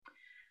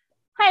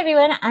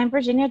everyone. I'm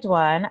Virginia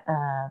Dwan,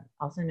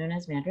 also known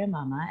as Mandarin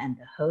Mama, and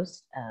the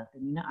host of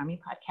the Nina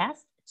Army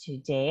podcast.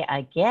 Today,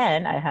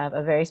 again, I have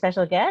a very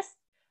special guest,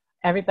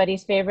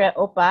 everybody's favorite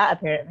Oppa,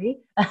 apparently,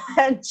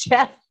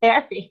 Jeff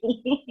Harry.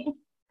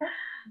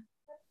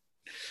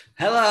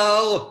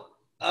 Hello,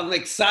 I'm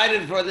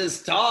excited for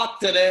this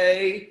talk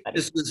today.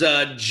 This is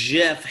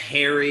Jeff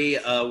Harry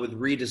with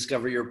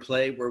Rediscover Your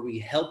Play, where we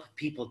help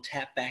people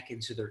tap back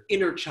into their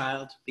inner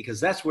child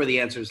because that's where the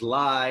answers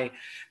lie.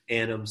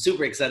 And I'm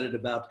super excited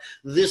about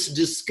this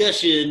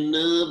discussion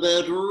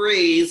about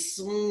race.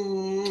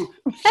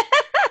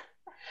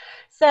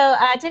 So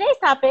today's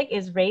topic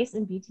is race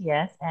in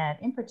BTS, and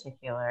in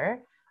particular,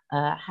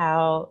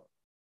 how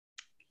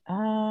I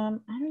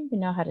don't even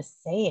know how to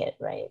say it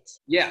right.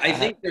 Yeah, I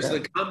think there's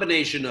the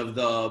combination of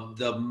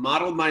the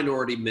model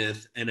minority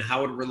myth and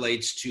how it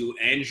relates to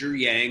Andrew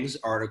Yang's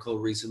article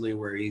recently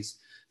where he's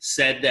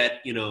said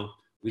that,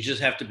 we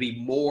just have to be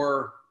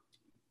more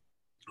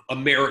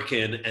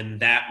American and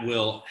that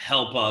will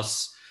help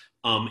us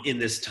in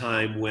this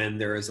time when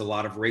there is a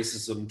lot of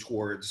racism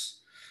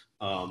towards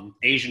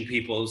Asian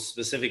people,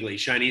 specifically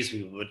Chinese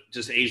people, but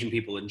just Asian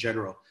people in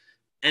general.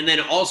 And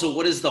then also,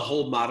 what is the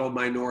whole model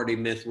minority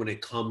myth when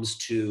it comes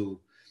to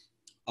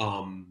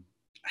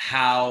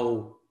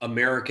how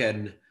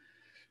American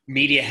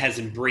media has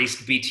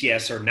embraced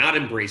BTS or not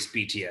embraced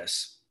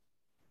BTS?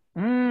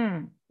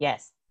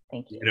 Yes,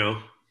 thank you.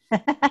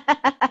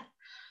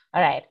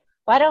 All right.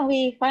 Why don't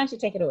you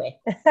take it away?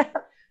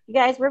 You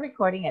guys, we're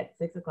recording at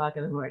 6 o'clock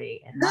in the morning,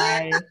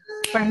 and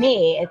for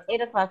me, it's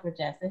 8 o'clock for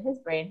Jeff, so his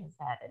brain has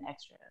had an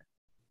extra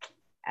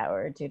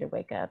hour or two to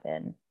wake up,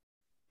 and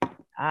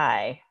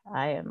I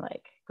am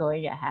like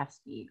going at half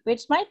speed,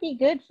 which might be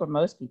good for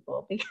most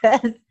people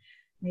because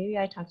maybe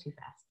I talk too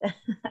fast.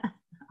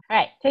 All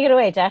right, take it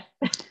away, Jeff.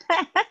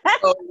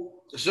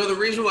 So the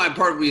reason why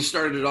we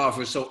started it off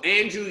was so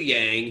Andrew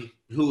Yang,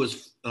 who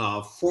was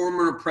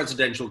former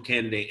presidential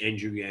candidate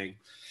Andrew Yang,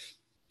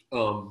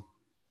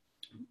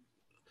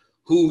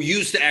 who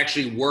used to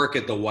actually work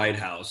at the White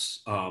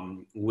House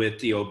with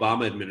the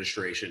Obama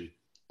administration,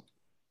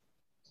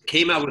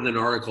 came out with an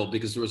article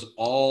because there was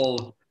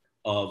all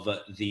of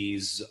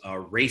these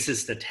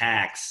racist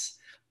attacks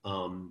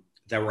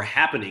that were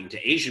happening to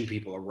Asian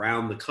people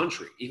around the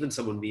country. Even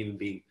someone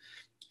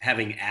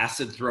having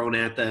acid thrown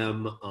at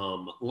them,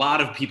 a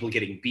lot of people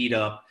getting beat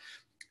up,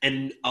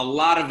 and a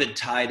lot of it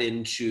tied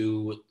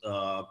into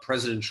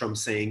President Trump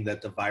saying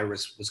that the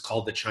virus was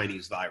called the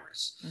Chinese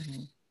virus.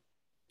 Mm-hmm.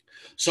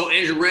 So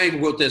Andrew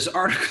Yang wrote this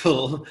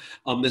article,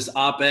 this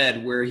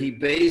op-ed, where he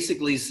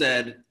basically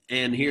said,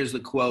 and here's the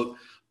quote,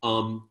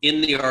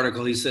 in the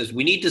article, he says,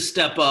 "We need to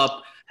step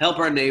up, help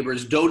our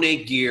neighbors,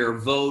 donate gear,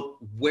 vote,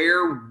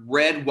 wear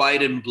red,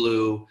 white, and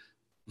blue,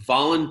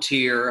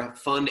 volunteer,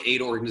 fund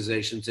aid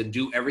organizations, and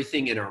do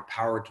everything in our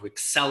power to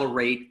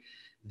accelerate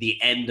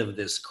the end of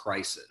this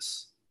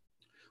crisis.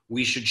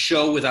 We should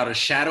show without a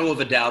shadow of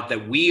a doubt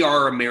that we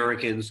are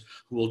Americans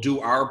who will do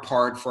our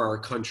part for our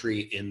country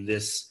in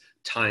this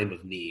time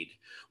of need,"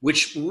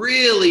 which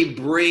really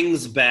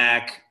brings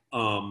back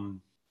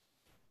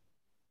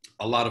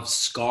a lot of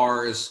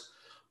scars,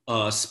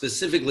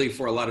 specifically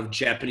for a lot of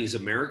Japanese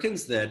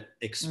Americans that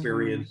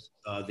experienced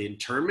the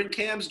internment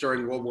camps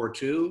during World War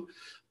II.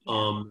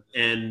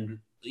 And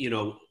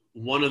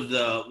one of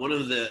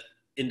the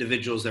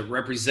individuals that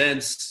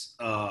represents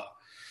I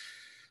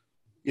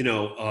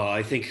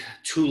think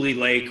Tule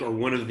Lake, or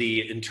one of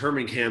the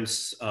internment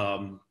camps,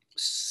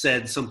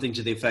 said something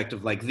to the effect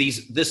of like,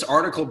 this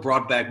article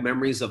brought back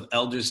memories of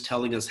elders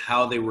telling us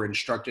how they were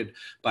instructed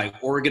by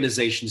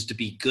organizations to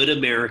be good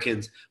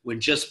Americans when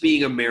just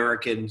being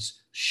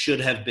Americans should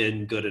have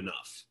been good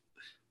enough.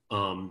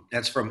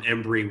 That's from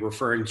Embry,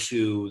 referring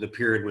to the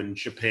period when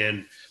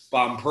Japan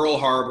bombed Pearl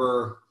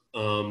Harbor,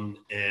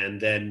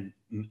 and then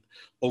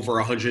over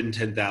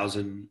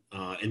 110,000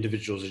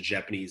 individuals of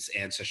Japanese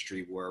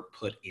ancestry were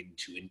put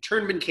into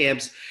internment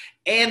camps,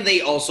 and they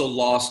also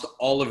lost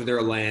all of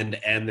their land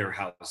and their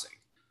housing.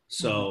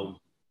 So,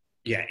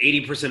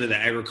 80% of the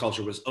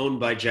agriculture was owned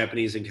by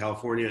Japanese in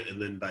California,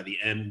 and then by the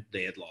end,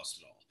 they had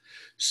lost it all.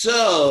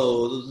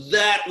 So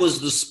that was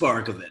the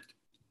spark of it.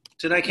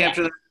 Did I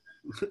capture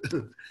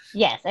that?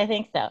 Yes, I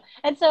think so.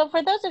 And so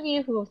for those of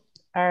you who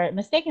are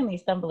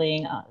mistakenly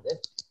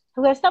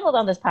who have stumbled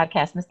on this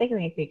podcast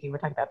mistakenly thinking we're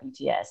talking about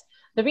BTS,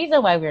 the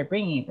reason why we're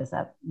bringing this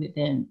up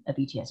within a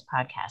BTS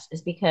podcast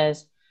is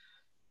because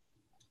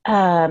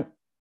a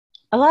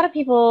lot of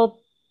people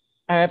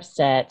are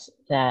upset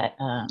that,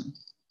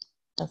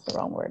 that's the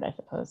wrong word, I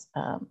suppose.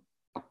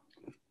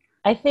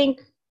 I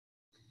think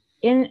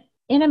in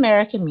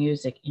American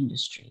music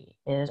industry,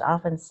 it is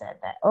often said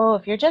that,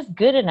 if you're just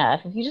good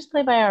enough, if you just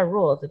play by our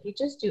rules, if you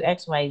just do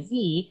X, Y,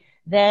 Z,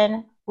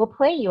 then we'll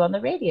play you on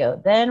the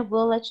radio, then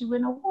we'll let you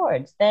win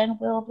awards, then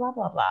we'll blah,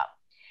 blah, blah.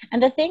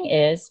 And the thing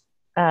is,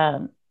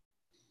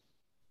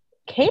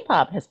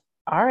 K-pop has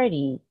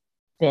already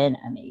been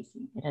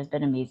amazing. It has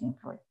been amazing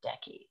for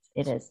decades.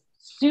 It has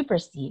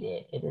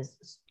superseded, it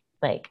is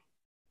like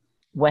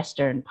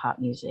Western pop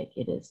music.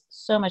 It is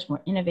so much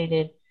more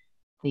innovative.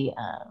 The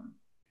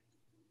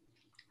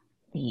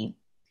the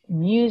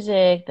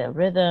music, the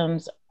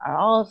rhythms are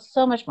all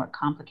so much more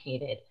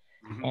complicated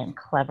and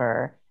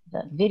clever.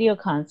 The video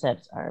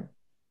concepts are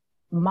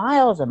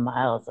miles and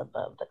miles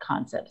above the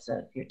concepts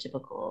of your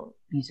typical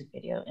music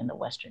video in the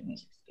Western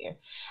music sphere.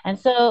 And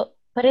so,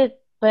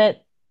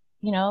 but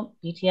you know,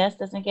 BTS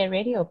doesn't get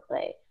radio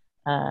play.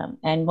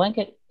 And one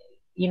could,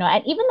 you know,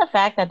 and even the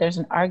fact that there's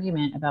an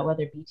argument about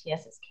whether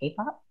BTS is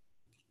K-pop,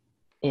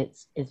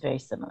 is very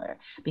similar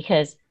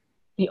because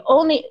the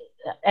only,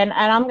 and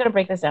I'm going to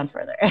break this down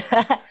further.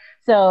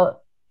 So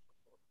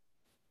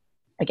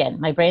again,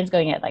 my brain's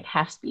going at like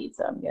half speed,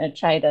 so I'm going to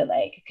try to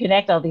like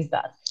connect all these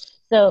dots.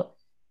 So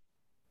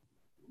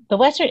the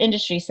Western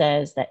industry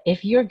says that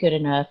if you're good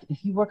enough,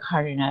 if you work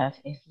hard enough,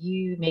 if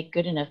you make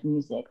good enough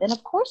music, then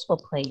of course we'll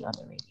play you on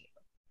the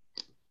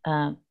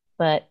radio.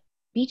 But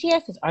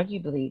BTS is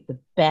arguably the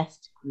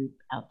best group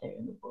out there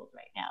in the world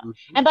right now.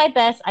 Mm-hmm. And by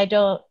best, I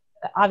don't,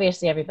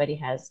 obviously everybody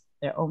has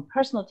their own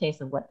personal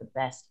taste of what the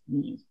best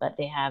means, but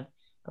they have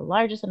the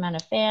largest amount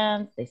of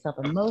fans. They sell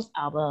the most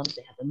albums.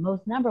 They have the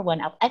most number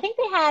one albums. I think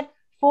they had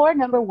 4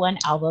 number one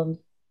albums.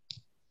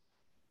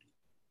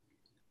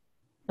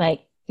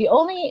 Like the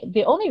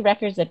only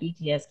records that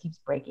BTS keeps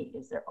breaking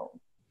is their own,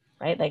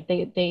 right? Like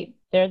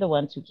they're the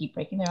ones who keep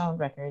breaking their own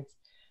records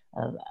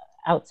of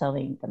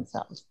outselling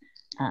themselves.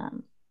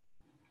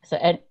 So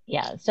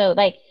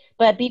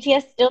but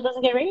BTS still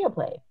doesn't get radio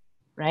play,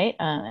 right?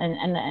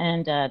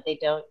 And they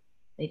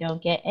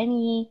don't get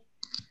any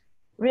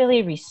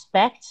really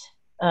respect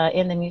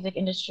in the music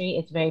industry.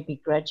 It's very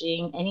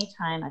begrudging.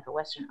 Anytime like a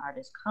Western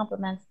artist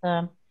compliments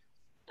them,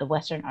 the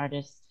Western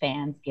artists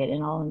fans get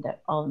in all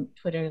on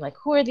Twitter, like,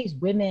 who are these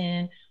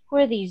women? Who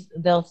are these?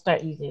 They'll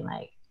start using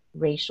like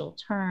racial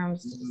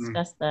terms to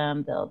discuss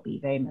them. They'll be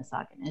very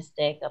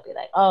misogynistic. They'll be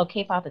like, oh,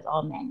 K-pop is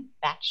all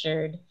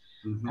manufactured.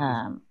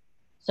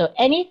 So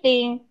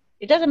anything,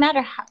 it doesn't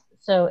matter how.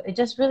 So it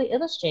just really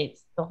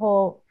illustrates the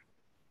whole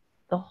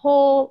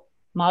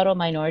model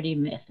minority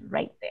myth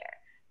right there,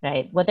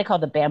 right? What they call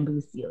the bamboo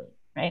ceiling,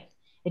 right?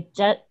 It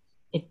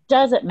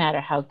doesn't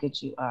matter how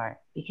good you are,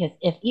 because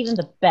if even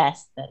the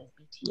best, that is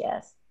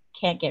BTS,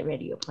 can't get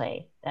radio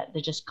play, that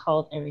they just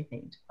called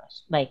everything to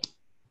question. Like,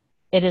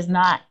 it is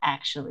not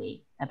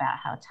actually about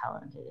how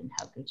talented and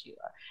how good you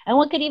are. And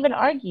one could even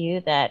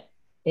argue that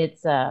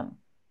it's, I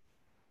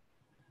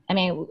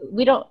mean,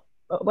 we're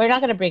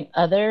not going to bring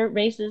other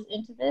races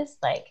into this,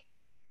 like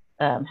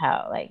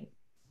how, like,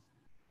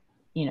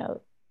 you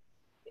know,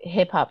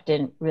 hip hop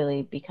didn't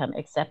really become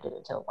accepted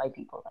until white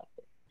people liked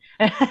it.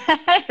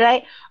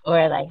 Right?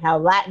 Or like how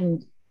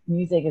Latin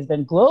music has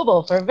been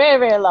global for a very,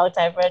 very long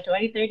time, for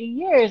 20, 30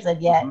 years.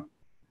 And yet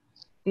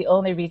the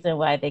only reason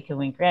why they can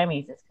win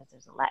Grammys is because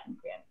there's a Latin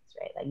Grammys,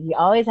 right? Like you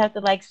always have to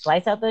like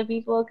slice out the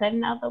people,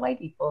 cutting out the white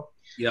people.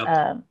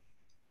 Yeah.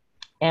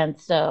 And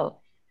so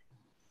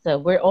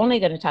we're only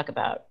going to talk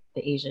about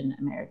the Asian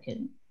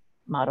American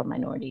model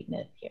minority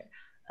myth here.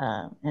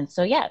 And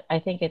so, yeah, I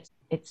think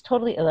it's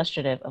totally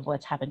illustrative of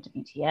what's happened to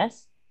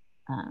BTS,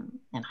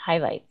 and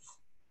highlights,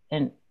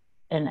 and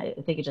I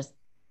think it just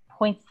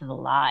points to the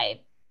lie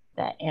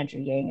that Andrew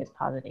Yang is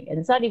positing. And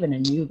it's not even a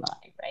new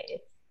lie, right?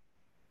 It's,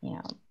 you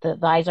know, the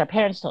lies our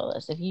parents told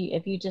us. If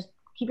you just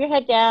keep your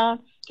head down,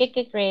 get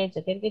good grades,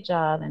 get a good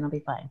job, and it'll be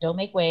fine. Don't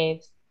make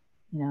waves,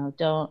 you know,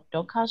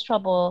 don't cause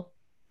trouble,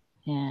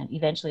 and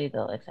eventually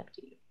they'll accept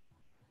you.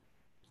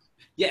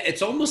 Yeah,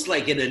 it's almost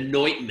like an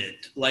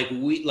anointment.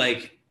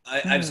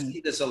 I've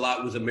seen this a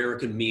lot with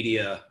American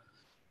media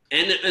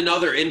and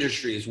other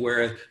industries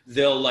where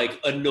they'll like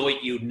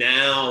anoint you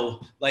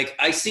now. Like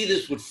I see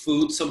this with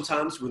food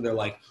sometimes when they're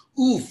like,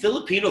 ooh,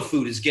 Filipino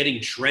food is getting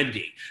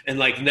trendy. And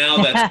like now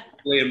that's a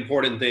really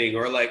important thing.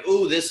 Or like,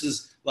 ooh, this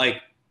is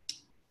like,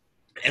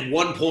 at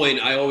one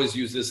point I always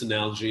use this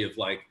analogy of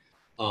like,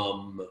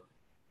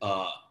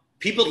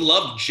 people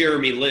loved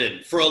Jeremy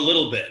Lin for a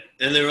little bit.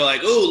 And they were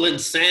like, oh,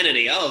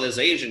 Linsanity. Oh, this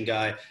Asian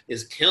guy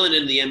is killing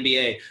in the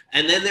NBA.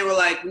 And then they were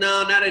like,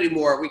 no, not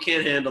anymore. We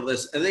can't handle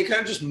this. And they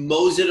kind of just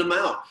moseyed him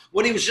out.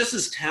 When he was just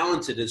as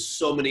talented as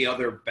so many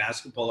other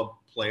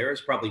basketball players,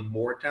 probably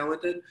more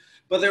talented.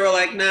 But they were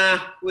like, nah,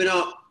 we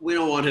don't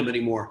want him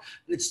anymore.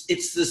 It's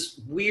this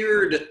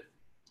weird...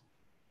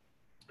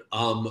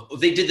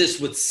 they did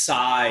this with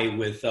Psy,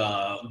 with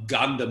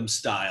Gundam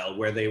Style,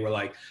 where they were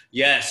like,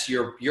 yes,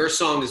 your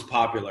song is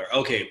popular.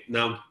 Okay,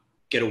 now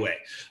get away.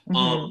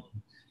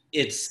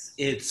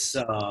 It's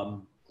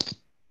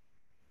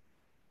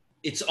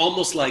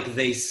almost like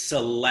they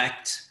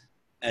select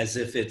as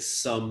if it's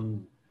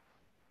some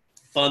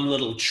fun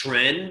little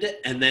trend,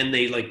 and then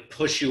they like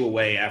push you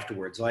away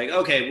afterwards. Like,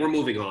 okay, we're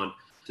moving on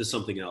to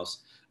something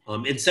else.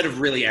 Instead of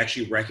really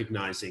actually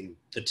recognizing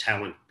the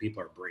talent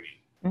people are bringing.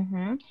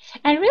 And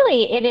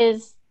really, it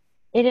is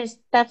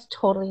that's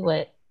totally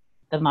what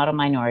the model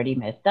minority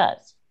myth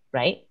does,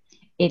 right?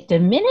 It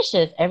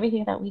diminishes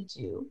everything that we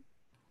do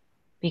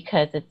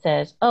because it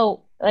says,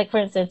 oh, like for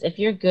instance, if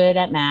you're good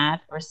at math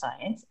or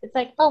science, it's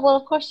like, oh, well,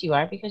 of course you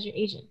are because you're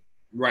Asian.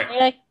 Right. And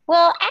you're like,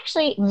 well,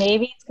 actually,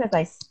 maybe it's because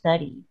I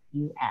studied,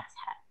 you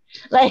asshat.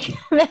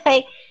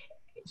 Like,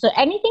 So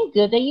anything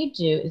good that you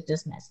do is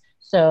dismissed.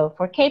 So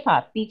for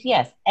K-pop,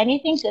 BTS,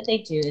 anything good they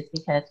do is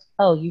because,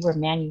 oh, you were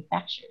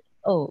manufactured.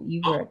 Oh,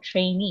 you were a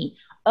trainee.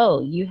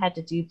 Oh, you had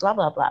to do blah,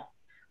 blah, blah.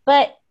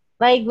 But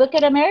like, look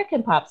at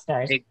American pop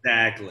stars.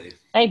 Exactly.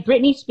 Like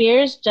Britney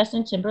Spears,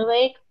 Justin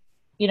Timberlake,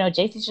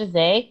 JC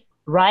Chasez,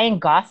 Ryan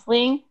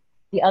Gosling,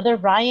 the other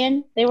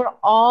Ryan, they were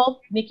all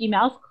Mickey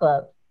Mouse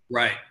Club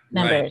Right.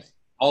 members.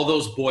 All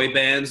those boy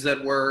bands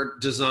that were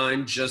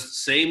designed just the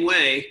same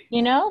way.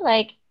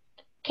 Like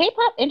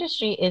K-pop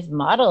industry is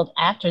modeled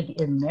after the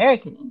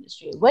American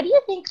industry. What do you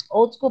think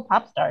old school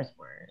pop stars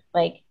were?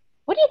 Like,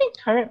 what do you think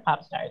current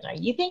pop stars are?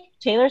 You think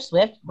Taylor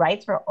Swift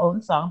writes her own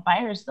song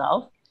by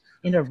herself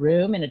in a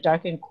room in a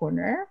darkened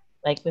corner,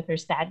 like with her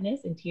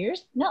sadness and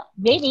tears? No,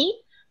 maybe,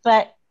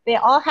 but they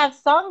all have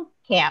song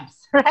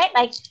camps, right?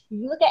 Like, if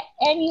you look at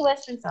any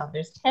Western song,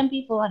 there's 10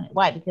 people on it.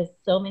 Why? Because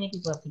so many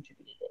people have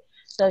contributed it.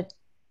 So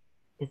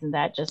isn't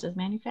that just as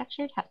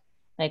manufactured?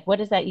 Like, what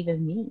does that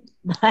even mean?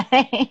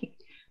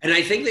 And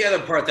I think the other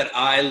part that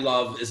I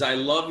love is I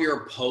love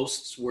your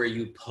posts where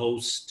you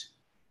post,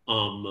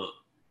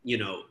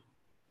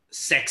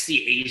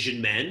 sexy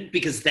Asian men,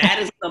 because that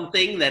is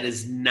something that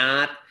is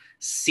not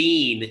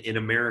seen in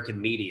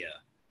American media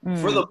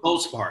for the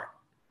most part.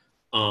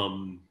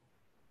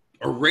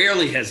 Or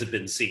rarely has it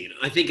been seen.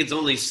 I think it's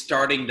only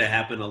starting to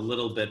happen a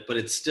little bit, but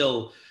it's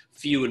still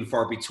few and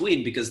far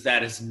between because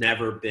that has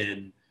never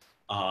been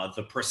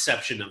the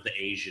perception of the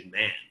Asian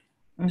man.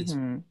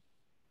 Mm-hmm.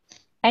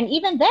 And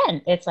even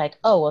then, it's like,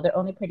 oh, well, they're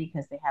only pretty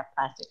because they have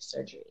plastic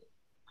surgery.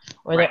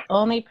 Or they're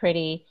only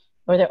pretty,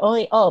 or they're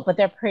only, but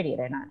they're pretty,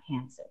 they're not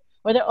handsome.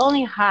 Or they're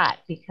only hot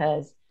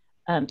because,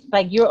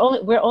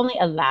 we're only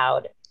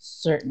allowed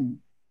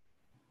certain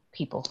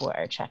people who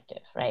are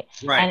attractive, right?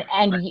 Right.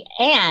 And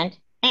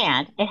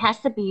it has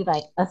to be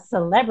like a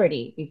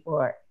celebrity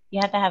before you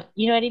have to have,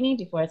 you know what I mean?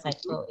 Before it's like,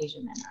 oh,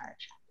 Asian men are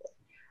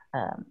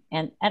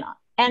attractive.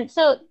 And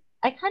so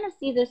I kind of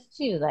see this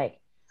too. Like,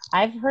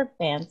 I've heard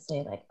fans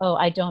say like, oh,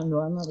 I'm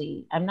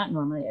not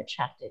normally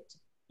attracted to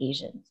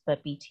Asians,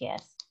 but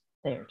BTS,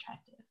 they're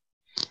attractive.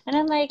 And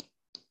I'm like,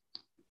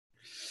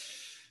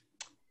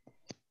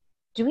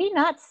 do we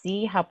not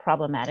see how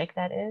problematic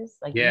that is?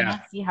 Like, do we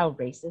not see how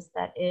racist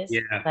that is?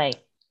 Yeah. Like,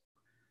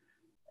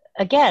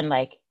 again,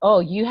 like,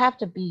 oh, you have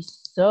to be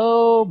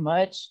so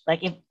much,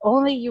 like, if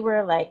only you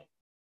were like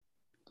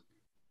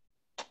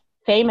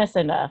famous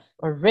enough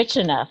or rich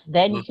enough,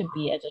 then you could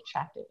be as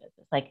attractive as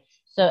this. Like,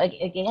 so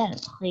again,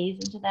 it plays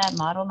into that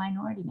model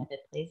minority myth. It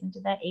plays into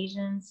that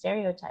Asian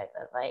stereotype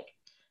of like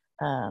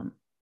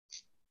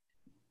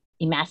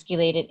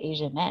emasculated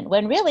Asian men.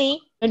 When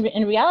really,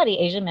 in reality,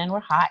 Asian men were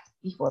hot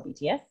before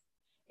BTS.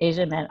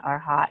 Asian men are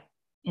hot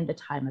in the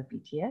time of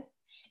BTS.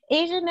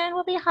 Asian men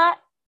will be hot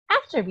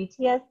after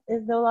BTS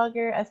is no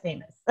longer as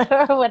famous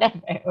or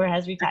whatever, or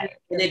has retired.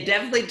 And it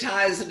definitely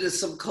ties into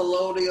some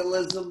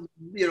colonialism,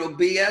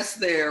 BS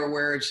there,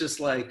 where it's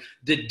just like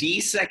the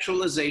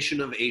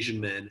desexualization of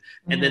Asian men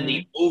and then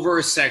the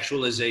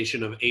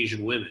over-sexualization of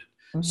Asian women.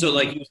 Mm-hmm. So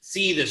like you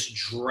see this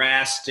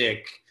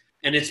drastic,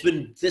 and it's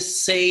been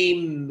this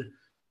same,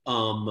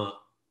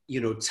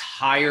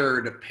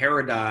 tired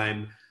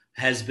paradigm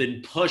has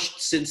been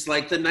pushed since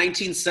like the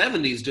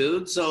 1970s,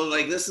 dude. So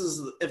like this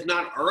is, if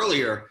not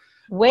earlier,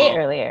 way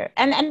earlier.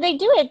 And they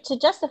do it to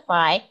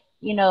justify,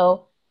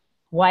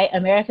 white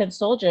American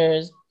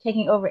soldiers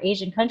taking over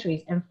Asian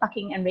countries and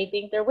fucking and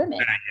raping their women.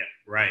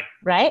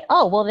 Right?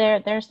 Oh, well,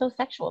 they're so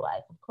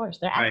sexualized. Of course,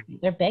 they're asking,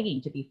 they're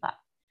begging to be fucked.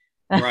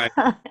 Right.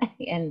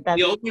 And that's,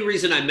 the only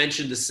reason I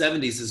mentioned the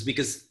 70s is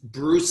because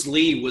Bruce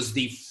Lee was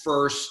the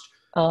first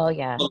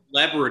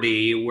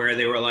celebrity where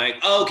they were like,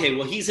 oh, okay,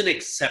 well, he's an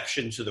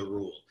exception to the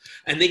rule.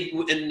 And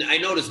I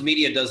notice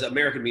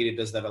American media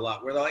does that a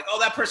lot, where they're like, oh,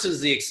 that person is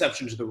the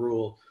exception to the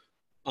rule.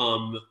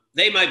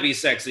 They might be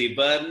sexy,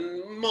 but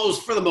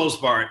for the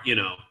most part,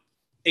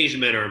 Asian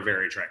men are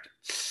very attractive.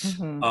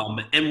 Mm-hmm.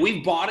 And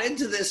we've bought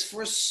into this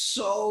for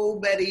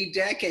so many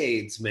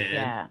decades,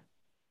 man.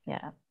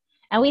 Yeah.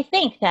 And we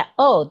think that,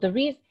 the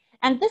reason,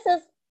 and this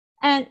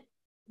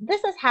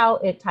is how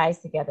it ties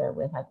together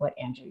with like what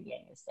Andrew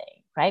Yang is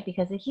saying, right?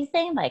 Because he's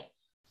saying like,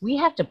 we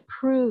have to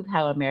prove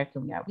how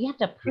American we are. We have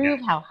to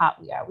prove how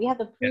hot we are. We have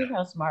to prove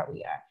how smart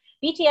we are.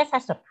 BTS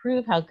has to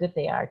prove how good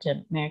they are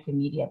to American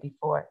media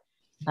before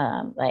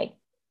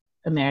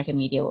American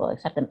media will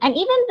accept them. And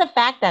even the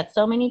fact that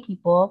so many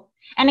people,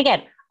 and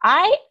again,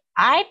 I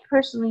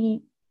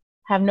personally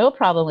have no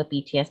problem with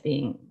BTS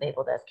being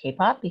labeled as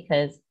K-pop,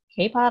 because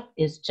K-pop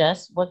is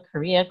just what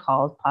Korea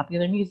calls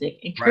popular music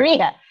in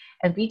Korea.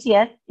 And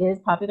BTS is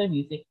popular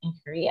music in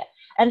Korea.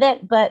 And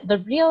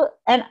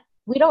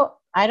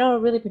I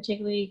don't really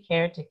particularly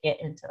care to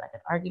get into like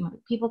an argument.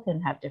 People can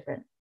have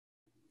different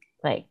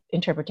like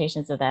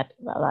interpretations of that.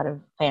 A lot of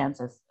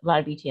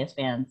BTS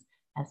fans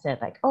have said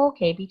like, oh,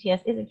 okay,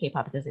 BTS isn't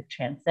K-pop because it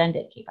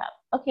transcended K-pop.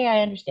 Okay, I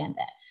understand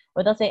that.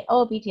 Or they'll say,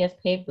 oh,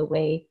 BTS paved the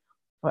way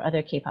for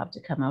other K-pop to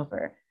come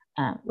over,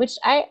 which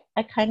I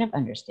kind of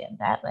understand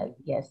that. Like,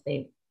 yes,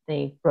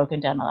 they've broken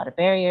down a lot of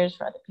barriers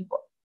for other people.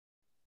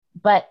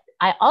 But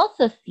I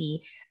also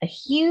see a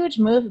huge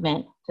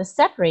movement to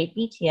separate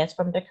BTS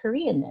from the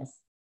Koreanness.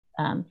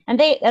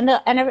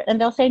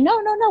 They'll say,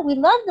 no, we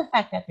love the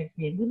fact that they're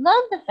Korean. We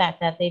love the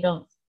fact that they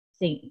don't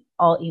sing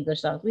all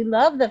English songs. We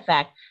love the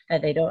fact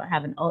that they don't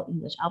have an all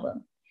English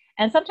album.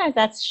 And sometimes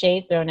that's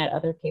shade thrown at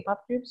other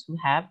K-pop groups who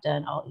have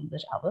done all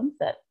English albums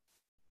that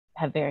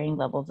have varying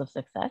levels of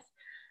success.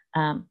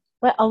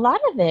 But a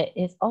lot of it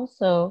is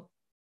also,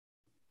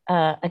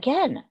 like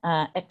an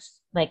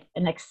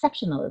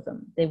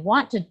exceptionalism. They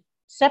want to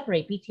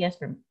separate BTS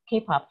from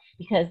K-pop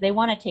because they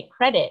want to take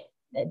credit.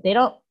 They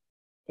don't.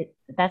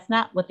 That's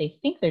not what they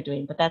think they're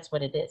doing, but that's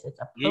what it is.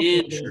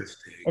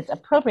 It's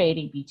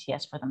appropriating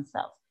BTS for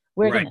themselves.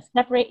 We're going to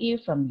separate you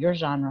from your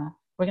genre.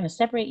 We're going to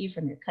separate you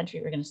from your country.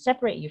 We're going to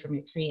separate you from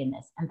your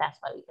Koreanness, and that's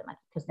why we can like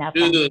it. Because now,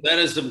 dude, that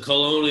is some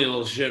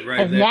colonial shit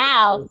right there.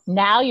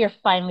 Now you're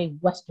finally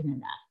Western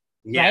enough,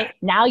 right?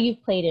 Now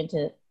you've played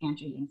into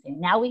Andrew Yang saying,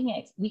 now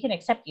we can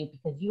accept you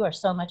because you are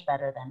so much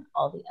better than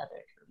all the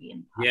other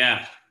Korean pop.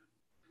 Yeah,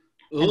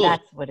 and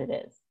that's what it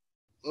is.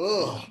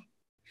 Ugh.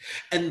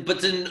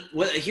 But then,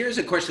 here's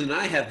a question that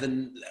I have.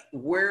 Then,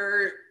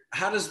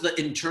 how does the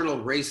internal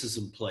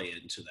racism play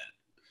into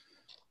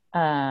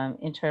that?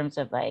 In terms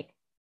of like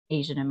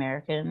Asian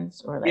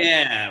Americans or like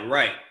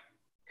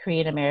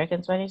Korean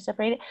Americans wanting to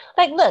separate it.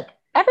 Like, look,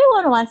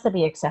 everyone wants to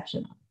be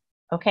exceptional.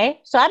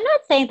 Okay, so I'm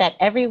not saying that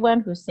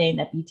everyone who's saying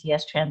that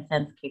BTS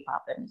transcends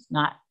K-pop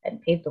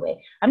and paved the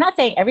way. I'm not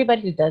saying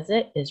everybody who does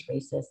it is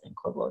racist and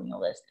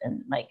colonialist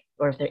and like,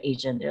 or if they're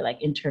Asian, they're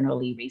like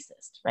internally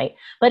racist, right?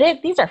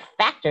 But these are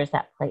factors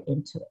that play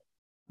into it.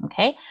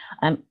 Okay,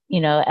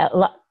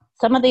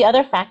 some of the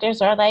other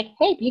factors are like,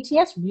 hey,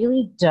 BTS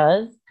really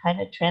does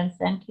kind of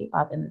transcend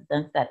K-pop in the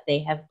sense that they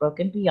have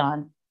broken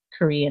beyond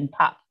Korean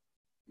pop,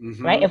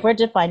 right? If we're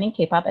defining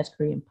K-pop as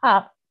Korean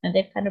pop, and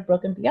they've kind of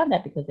broken beyond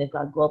that because they've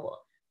gone global.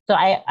 So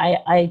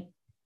I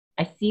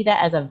see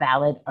that as a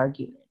valid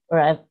argument, or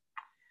I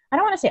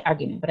don't want to say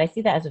argument, but I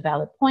see that as a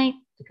valid point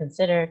to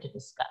consider, to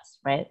discuss,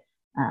 right?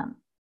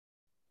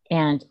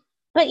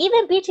 But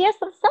even BTS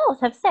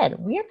themselves have said,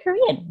 we're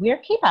Korean, we're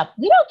K-pop.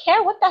 We don't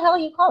care what the hell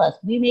you call us.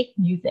 We make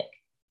music.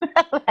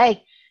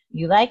 Like,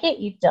 you like it,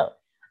 you don't.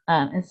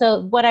 And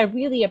so what I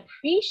really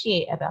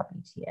appreciate about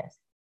BTS,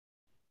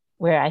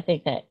 where I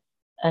think that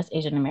us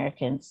Asian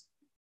Americans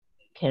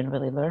can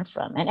really learn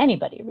from, and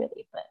anybody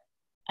really, but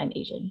I'm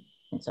Asian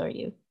and so are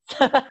you.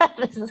 So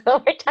this is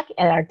what we're talking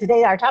about.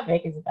 Today our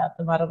topic is about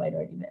the model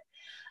minority myth.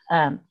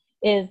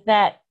 Is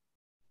that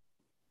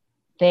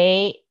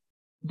they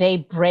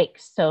break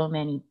so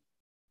many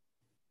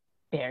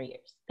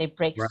barriers. They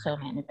break so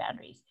many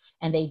boundaries.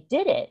 And they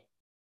did it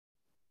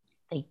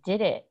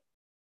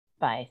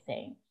by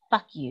saying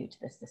fuck you to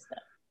the system,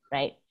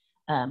 right?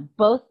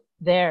 Both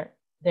their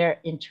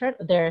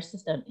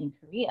system in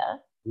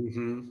Korea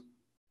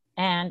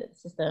and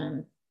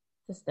systems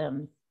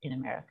in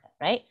America,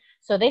 right?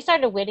 So they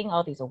started winning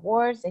all these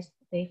awards.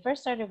 They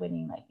first started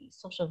winning like these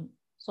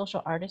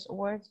social artist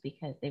awards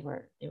because they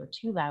were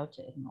too loud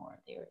to ignore.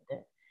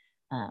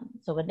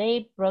 So when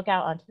they broke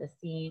out onto the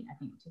scene, I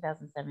think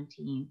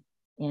 2017,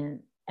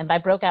 and by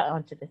broke out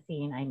onto the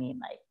scene, I mean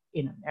like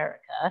in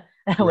America,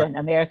 when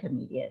American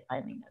media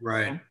finally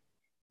noticed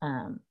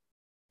them,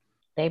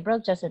 they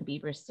broke Justin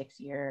Bieber's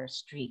 6-year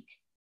streak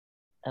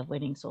of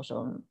winning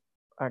social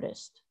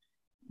artist.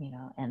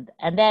 And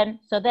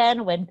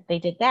then when they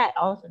did that,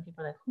 all of a sudden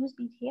people are like, who's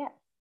BTS?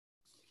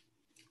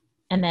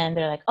 And then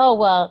they're like, oh,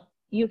 well,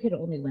 you could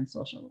only win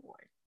social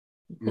awards.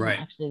 You couldn't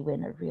actually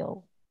win a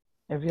real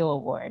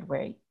award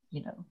where,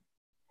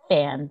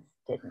 fans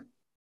didn't.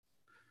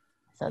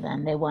 So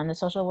then they won the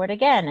social award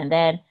again. And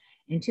then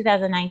in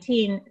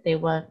 2019, they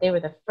were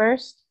the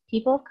first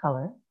people of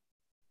color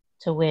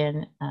to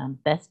win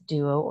Best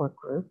Duo or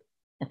Group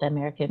at the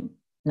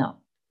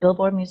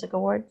Billboard Music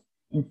Awards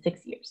in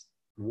 6 years.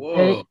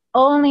 Whoa.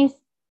 Only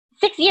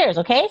 6 years,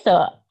 okay?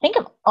 So think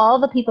of all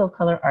the people of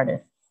color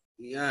artists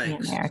in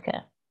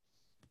America.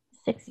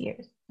 6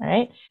 years, all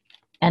right?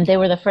 And they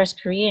were the first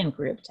Korean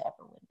group to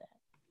ever win that.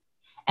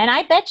 And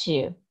I bet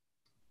you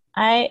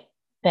that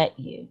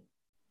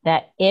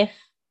if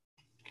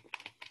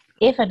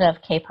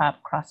enough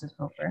K-pop crosses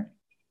over,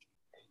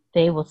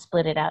 they will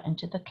split it out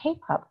into the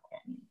K-pop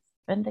Grammys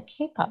and the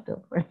K-pop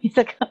Billboard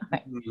Music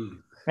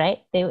Awards,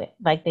 right? They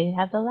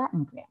have the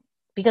Latin Grammys.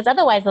 Because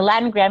otherwise, the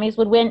Latin Grammys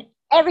would win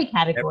every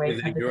category.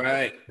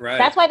 Right.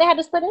 That's why they had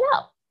to split it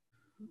out.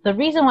 The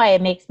reason why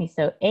it makes me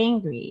so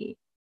angry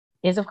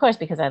is, of course,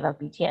 because I love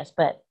BTS.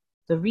 But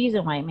the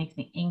reason why it makes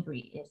me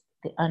angry is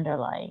the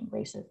underlying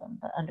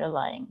racism, the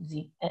underlying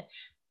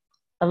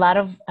a lot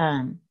of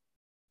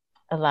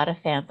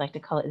fans like to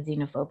call it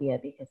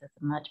xenophobia because it's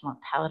a much more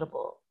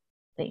palatable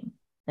thing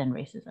than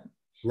racism.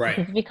 Right.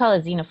 Because if you call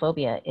it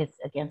xenophobia, it's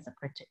against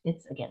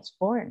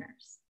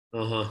foreigners.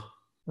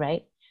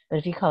 Right. But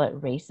if you call it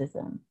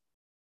racism,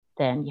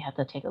 then you have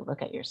to take a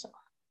look at yourself,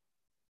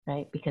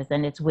 right? Because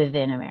then it's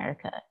within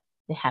America.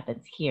 It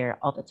happens here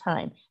all the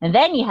time. And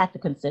then you have to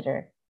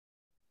consider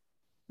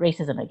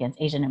racism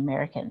against Asian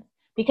Americans.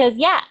 Because,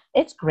 yeah,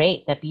 it's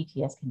great that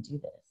BTS can do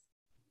this.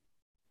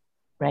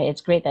 right?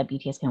 It's great that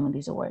BTS can win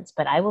these awards,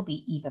 but I will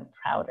be even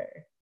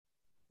prouder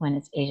when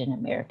it's Asian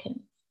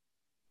Americans.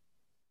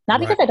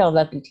 Not because I don't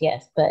love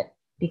BTS, but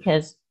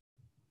because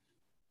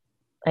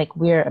like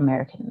we're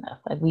American enough.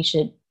 Like we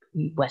should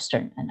be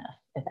Western enough,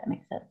 if that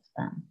makes sense.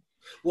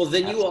 Well,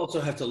 then you also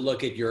have to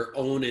look at your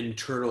own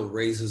internal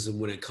racism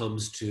when it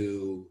comes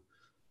to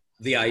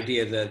the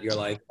idea that you're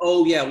like,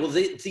 oh yeah, well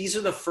these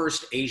are the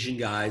first Asian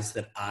guys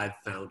that I've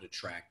found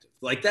attractive.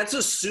 Like that's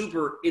a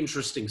super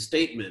interesting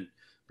statement,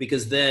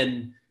 because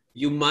then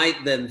you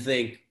might then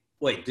think,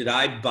 wait, did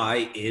I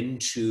buy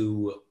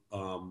into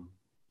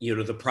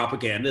the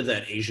propaganda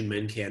that Asian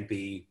men can't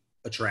be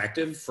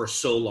attractive for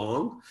so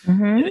long?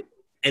 Mm-hmm.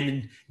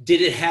 And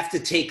did it have to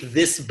take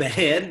this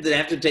band? Did it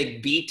have to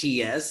take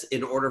BTS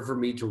in order for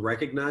me to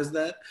recognize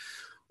that?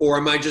 Or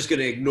am I just going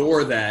to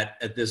ignore that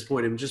at this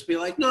point and just be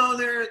like, no,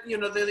 they're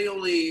the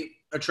only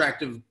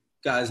attractive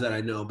guys that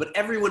I know. But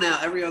everyone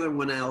else, every other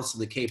one else in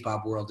the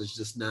K-pop world is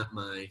just not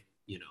my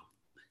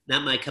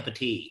cup of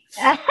tea.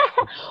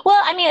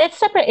 Well, I mean, it's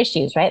separate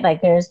issues, right?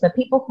 Like there's the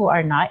people who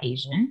are not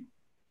Asian,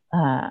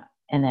 and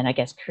then I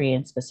guess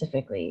Korean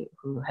specifically,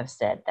 who have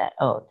said that,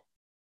 oh,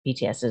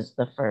 BTS is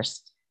the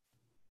first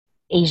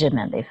Asian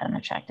men they found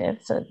attractive.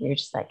 So you're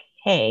just like,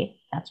 hey,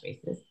 that's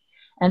racist.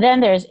 And then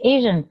there's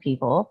Asian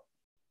people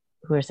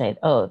who are saying,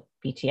 oh,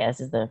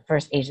 BTS is the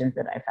first Asians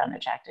that I found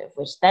attractive,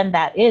 which then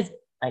that is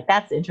like,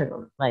 that's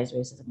internalized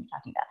racism you're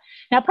talking about.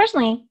 Now,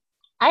 personally,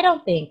 I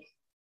don't think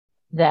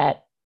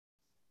that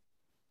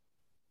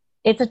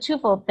it's a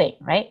twofold thing,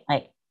 right?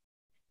 Like,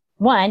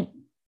 one,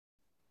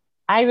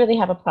 I really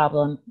have a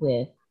problem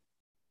with,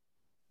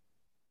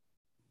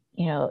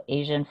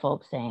 Asian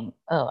folks saying,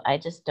 oh, I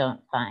just don't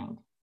find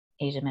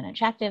Asian men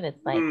attractive. It's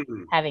like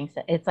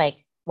it's like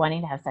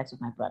wanting to have sex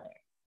with my brother.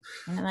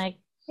 And I'm like,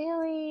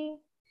 really?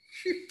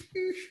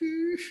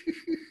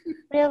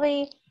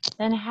 Really?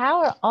 Then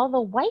how are all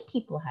the white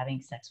people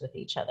having sex with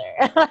each other?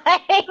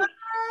 Like,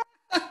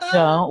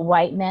 don't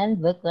white men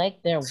look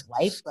like their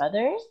white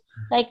brothers?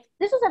 Like,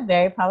 this is a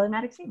very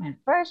problematic statement.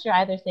 First, you're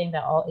either saying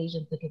that all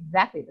Asians look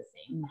exactly the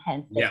same,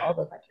 hence they all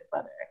look like your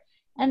brother.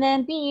 And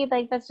then B,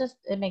 like, that's just,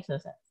 it makes no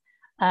sense.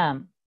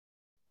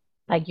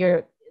 Like,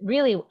 you're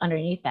really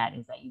underneath that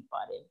is that you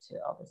bought into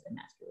all this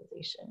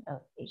emasculization of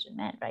Asian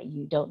men, right?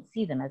 You don't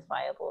see them as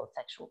viable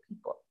sexual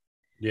people.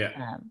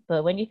 Yeah.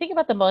 But when you think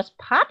about the most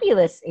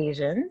populous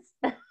Asians,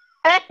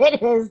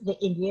 it is the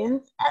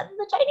Indians and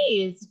the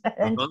Chinese.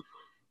 And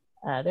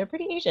they're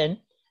pretty Asian.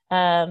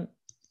 But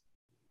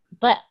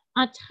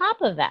on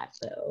top of that,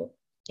 though,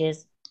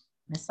 is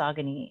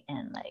misogyny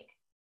and like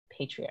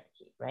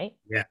patriarchy, right?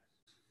 Yeah.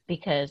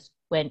 Because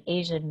when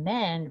Asian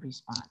men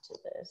respond to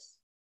this,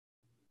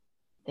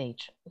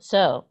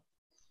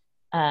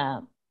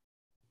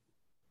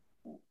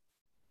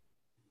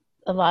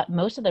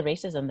 most of the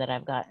racism that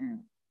I've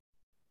gotten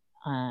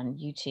on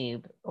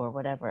YouTube or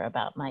whatever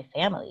about my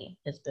family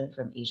has been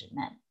from Asian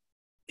men.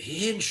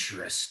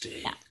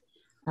 Interesting.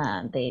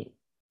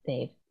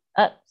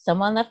 Yeah.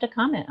 Someone left a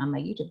comment on my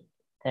YouTube.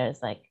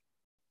 There's like,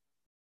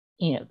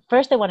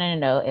 first they wanted to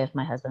know if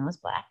my husband was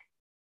Black.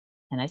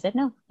 And I said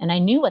no. And I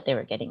knew what they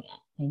were getting at.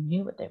 I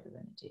knew what they were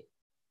going to do.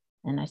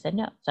 And I said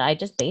no. So I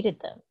just baited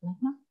them. Like,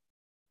 no.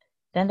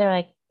 Then they're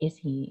like, is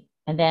he?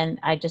 And then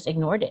I just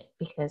ignored it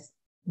because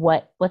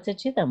what's it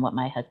to them what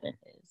my husband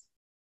is?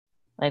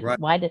 Like, right.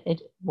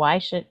 Why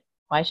should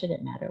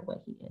it matter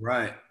what he is?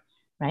 Right.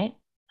 Right.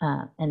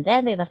 And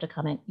then they left a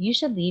comment, you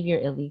should leave your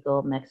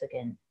illegal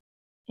Mexican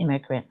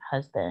immigrant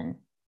husband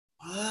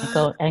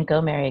and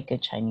go marry a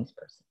good Chinese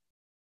person.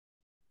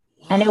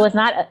 What? And it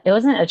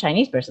wasn't a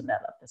Chinese person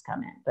that left this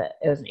comment, but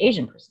it was an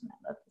Asian person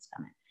that left this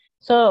comment.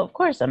 So of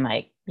course I'm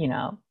like,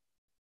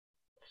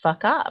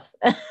 fuck off.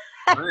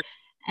 Right.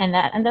 and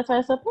that's why I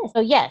was so pissed.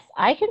 So yes,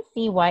 I can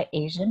see why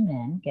Asian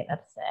men get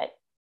upset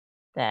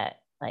that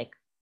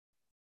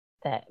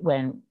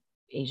when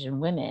Asian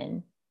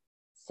women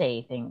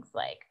say things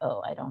like,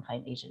 oh, I don't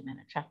find Asian men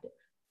attractive,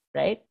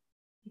 right?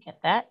 You get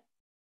that?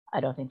 I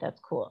don't think that's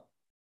cool.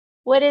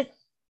 What is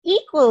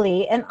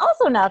equally and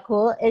also not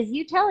cool is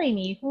you telling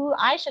me who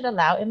I should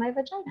allow in my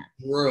vagina.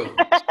 True.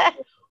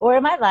 Or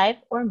in my life,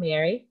 or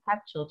marry,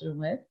 have children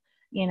with,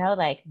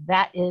 like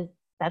that's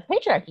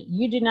patriarchy.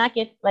 You do not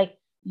get, like,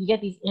 you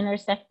get these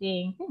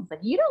intersecting things.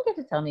 Like, you don't get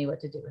to tell me what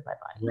to do with my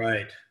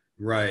body.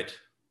 Right.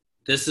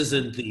 This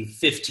isn't the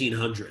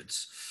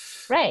 1500s.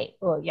 Right.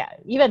 Well, yeah.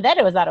 Even then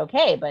it was not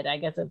okay, but I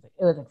guess it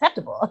was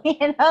acceptable.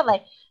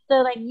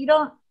 So you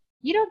don't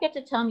get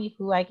to tell me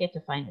who I get to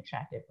find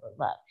attractive or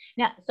love.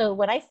 Now, so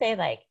when I say,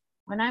 like,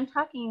 when I'm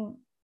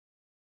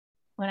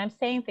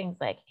saying things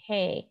like,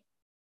 hey,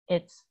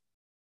 it's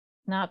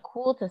not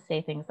cool to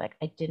say things like,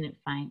 I didn't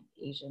find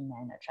Asian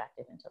men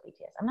attractive until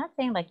BTS. I'm not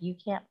saying like you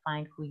can't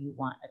find who you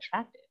want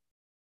attractive,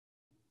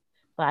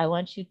 but I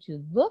want you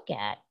to look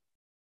at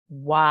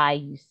why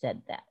you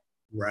said that.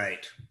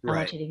 Right. I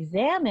want you to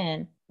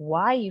examine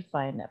why you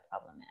find that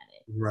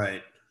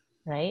problematic.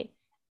 Right.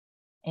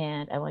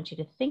 And I want you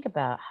to think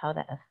about how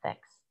that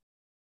affects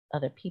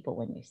other people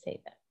when you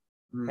say that.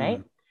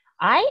 Right.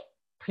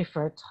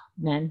 prefer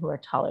men who are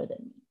taller than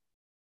me.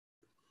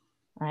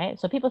 Right?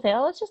 So people say,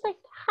 oh, it's just like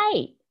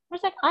height.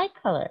 It's like eye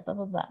color, blah,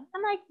 blah, blah.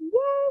 I'm like,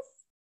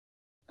 yes,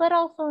 but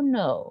also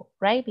no,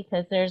 right?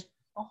 Because there's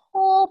a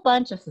whole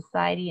bunch of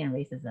society and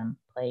racism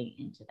playing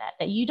into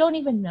that you don't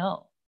even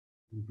know,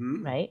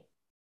 right?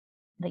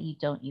 That you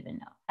don't even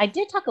know. I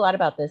did talk a lot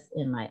about this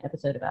in my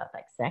episode about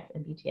like sex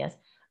and BTS,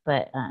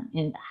 but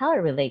in how it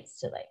relates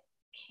to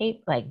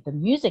like the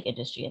music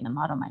industry and the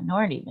model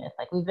minority myth.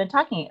 Like we've been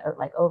talking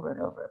like over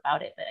and over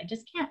about it, but I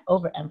just can't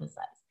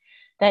overemphasize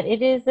that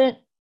it isn't.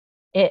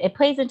 It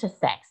plays into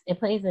sex. It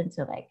plays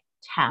into like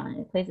talent.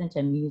 It plays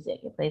into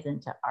music. It plays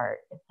into art.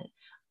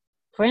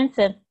 For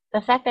instance, the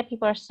fact that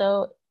people are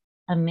so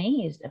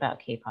amazed about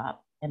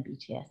K-pop and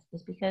BTS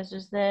is because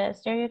there's the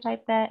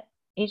stereotype that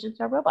Asians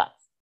are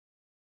robots,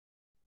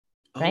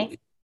 right?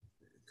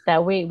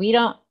 That we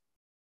don't.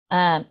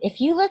 If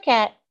you look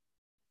at,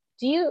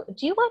 do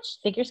you watch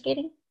figure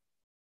skating?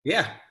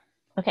 Yeah.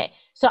 Okay,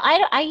 so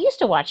I used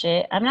to watch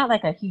it. I'm not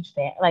like a huge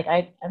fan. Like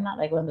I'm not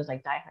like one of those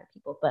like diehard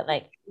people, but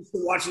like I used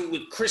to watch it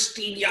with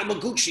Christine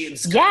Yamaguchi and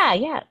stuff.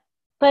 Yeah.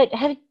 But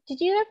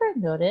did you ever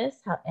notice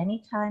how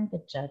anytime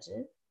the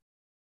judges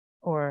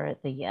or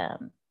the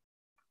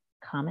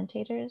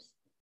commentators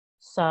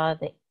saw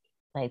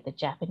the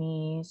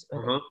Japanese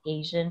or the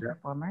Asian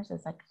performers,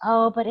 it's like,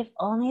 oh, but if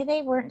only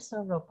they weren't so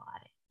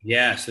robotic.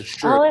 Yes, that's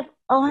true. Oh, if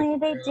only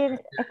they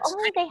didn't. If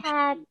only they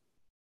had.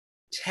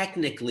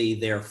 Technically,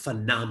 they're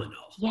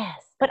phenomenal.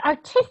 Yes, but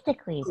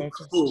artistically, they're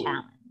just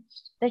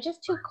challenged. They're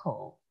just too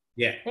cold.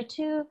 Yeah. They're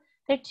too.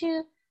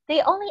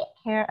 They only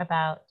care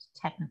about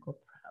technical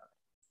prowess,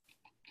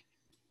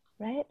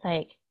 right?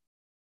 Like,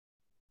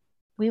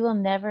 we will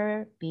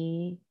never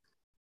be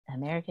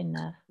American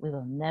enough. We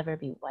will never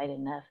be white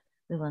enough.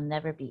 We will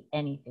never be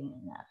anything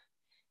enough,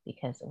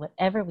 because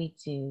whatever we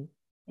do,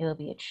 it will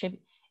be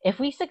attributed. If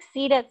we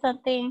succeed at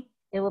something,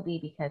 it will be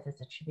because it's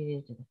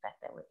attributed to the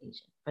fact that we're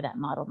Asian, for that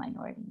model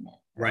minority myth.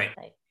 Right.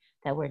 Like,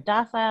 that we're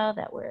docile,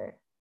 that we're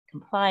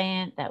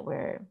compliant, that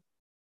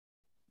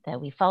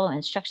we follow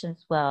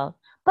instructions well,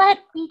 but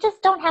we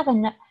just don't have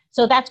enough.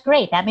 So that's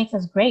great. That makes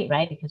us great,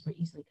 right? Because we're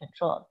easily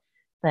controlled.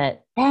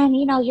 But then,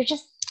 you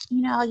just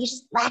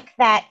lack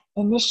that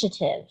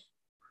initiative.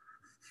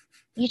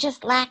 You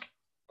just lack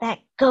that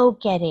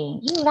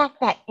go-getting. You lack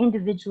that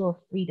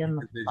individual freedom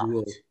of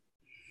thought.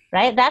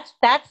 Right? That's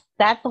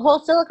the whole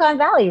Silicon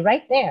Valley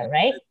right there,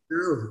 right?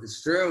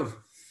 It's true.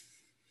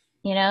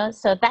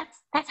 So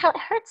that's how it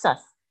hurts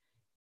us.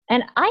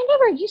 And I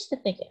never used to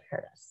think it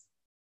hurt us.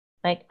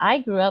 Like, I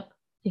grew up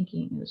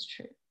thinking it was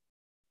true.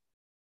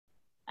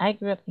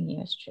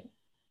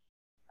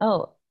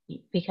 Oh,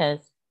 because,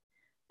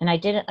 and I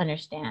didn't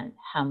understand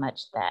how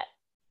much that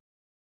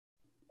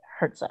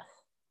hurts us.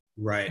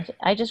 Right.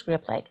 I just grew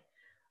up like,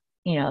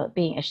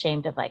 being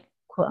ashamed of like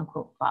quote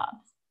unquote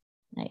fobs.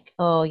 Like,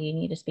 oh, you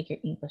need to speak your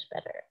English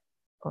better.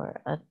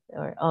 Or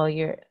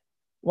oh,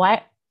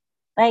 why,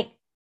 like,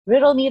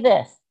 riddle me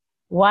this.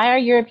 Why are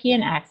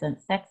European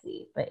accents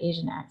sexy, but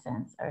Asian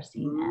accents are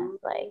seen as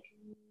like,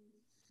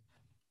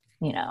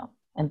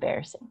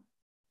 embarrassing?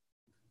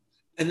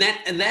 And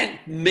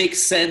that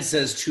makes sense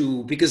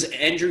because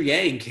Andrew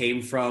Yang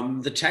came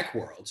from the tech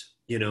world,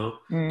 So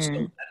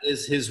that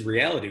is his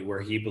reality,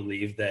 where he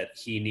believed that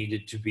he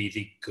needed to be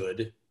the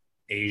good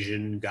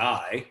Asian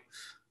guy,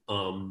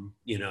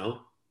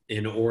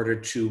 in order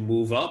to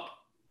move up.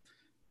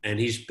 And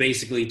he's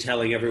basically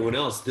telling everyone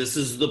else, this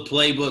is the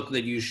playbook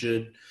that you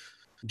should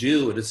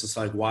do. And it's just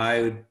like,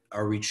 why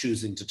are we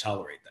choosing to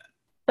tolerate that?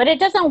 But it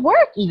doesn't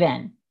work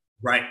even.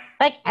 Right.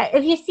 Like,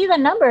 if you see the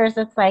numbers,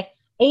 it's like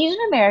Asian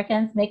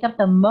Americans make up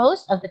the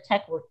most of the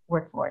tech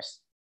workforce.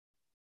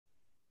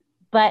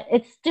 But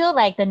it's still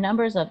like the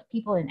numbers of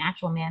people in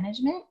actual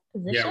management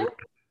positions,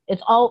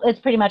 it's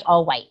pretty much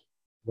all white.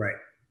 Right.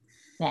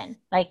 Then,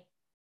 like,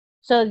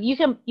 so you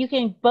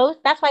can both,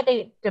 that's why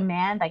they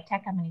demand like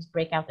tech companies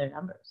break out their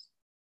numbers.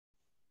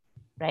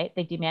 Right?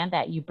 They demand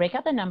that you break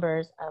out the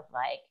numbers of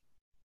like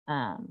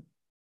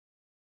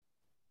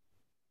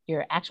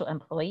your actual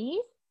employees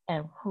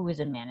and who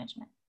is in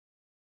management.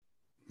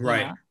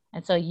 Right.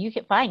 And so you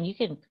can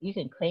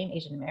claim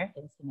Asian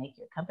Americans to make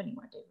your company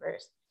more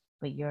diverse,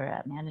 but your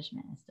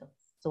management is still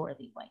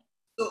sorely white.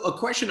 So a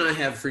question I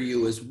have for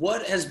you is,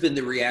 what has been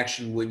the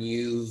reaction when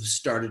you've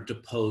started to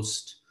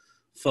post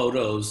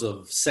photos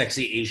of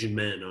sexy Asian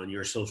men on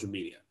your social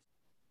media?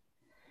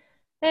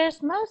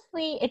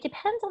 It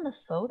depends on the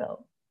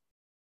photo.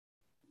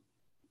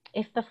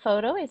 If the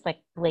photo is like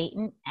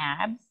blatant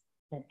abs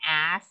and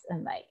ass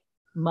and like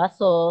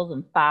muscles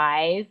and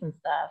thighs and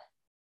stuff,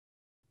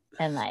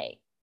 and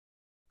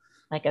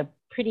like a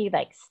pretty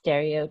like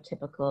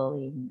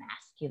stereotypically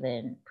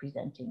masculine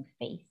presenting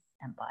face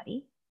and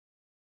body,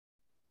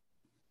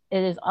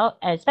 it is all,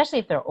 especially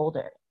if they're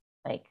older,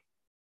 like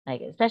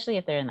especially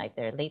if they're in like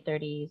their late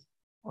 30s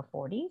or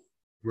 40s.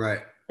 Right.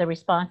 The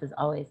response is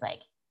always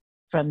like,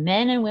 from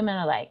men and women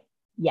are like,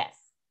 yes.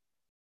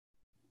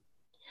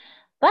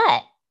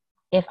 But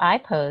if I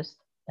post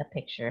a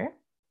picture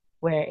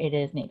where it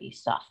is maybe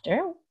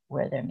softer,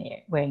 where they're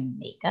wearing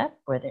makeup,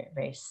 where they're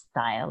very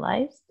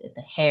stylized, if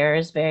the hair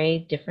is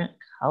very different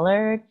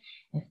colored,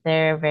 if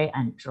they're very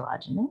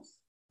androgynous,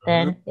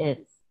 then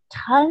it's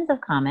tons of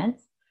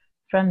comments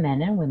from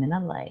men and women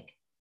alike.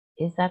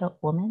 Is that a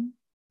woman?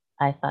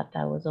 I thought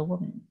that was a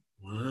woman.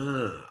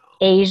 Wow.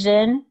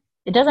 Asian.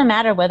 It doesn't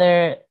matter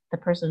whether the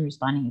person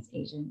responding is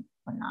Asian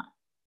or not.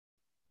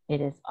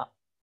 It is,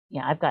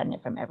 yeah, I've gotten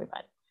it from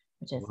everybody,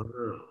 which is,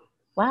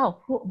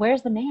 wow,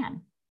 where's the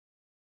man?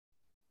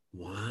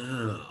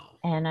 Wow.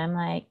 And I'm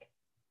like,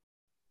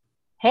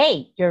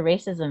 hey, your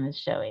racism is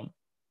showing.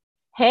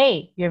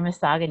 Hey, your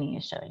misogyny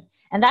is showing.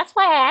 And that's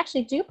why I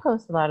actually do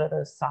post a lot of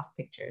those soft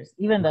pictures,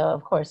 even though,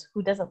 of course,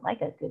 who doesn't like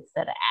a good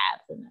set of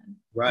abs and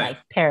a nice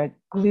pair of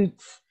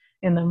glutes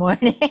in the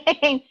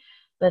morning?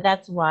 But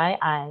that's why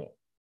I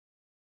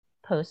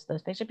post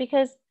those pictures,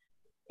 because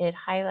it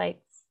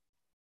highlights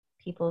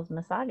people's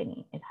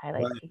misogyny. It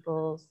highlights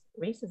people's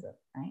racism,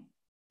 right?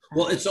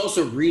 Well, it's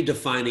also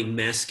redefining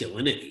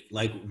masculinity,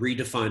 like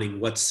redefining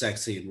what's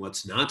sexy and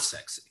what's not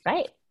sexy.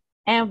 Right.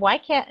 And why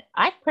can't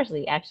I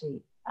personally,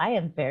 actually, I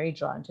am very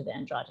drawn to the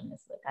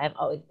androgynous look. I've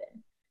always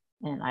been.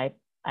 And I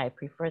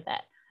prefer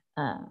that.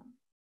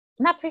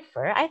 Not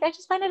prefer, I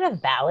just find it a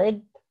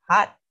valid,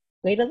 hot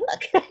way to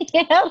look.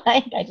 You know,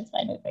 like I just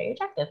find it very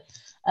attractive.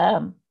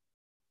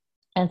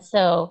 And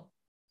so,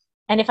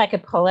 and if I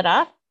could pull it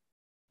off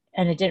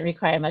and it didn't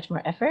require much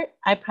more effort,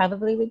 I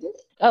probably would do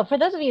it. Oh, for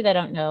those of you that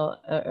don't know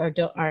or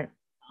aren't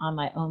on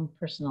my own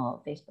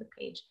personal Facebook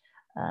page,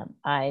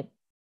 I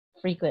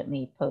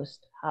frequently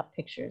post hot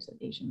pictures of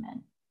Asian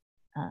men.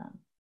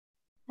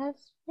 As,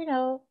 you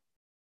know,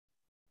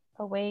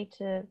 a way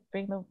to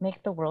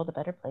make the world a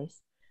better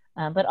place,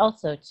 but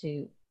also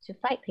to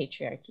fight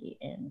patriarchy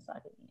and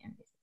misogyny and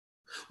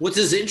racism. Which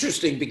is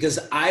interesting because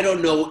I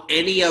don't know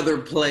any other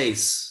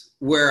place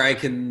where I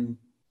can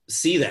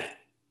see that.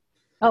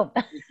 Oh,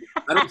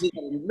 I don't see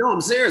that. No, I'm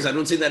serious. I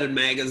don't see that in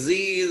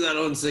magazines. I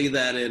don't see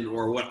that in,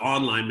 or what,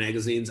 online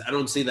magazines. I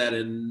don't see that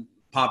in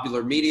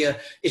popular media.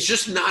 It's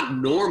just not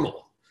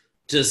normal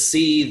to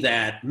see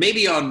that.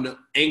 Maybe on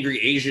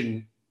Angry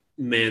Asian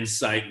Man's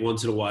site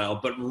once in a while,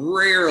 but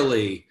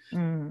rarely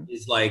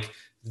is like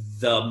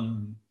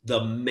the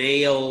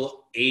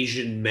male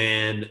Asian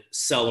man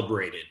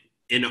celebrated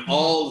in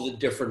all the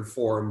different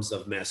forms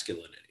of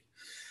masculinity.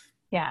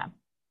 Yeah.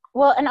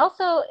 Well, and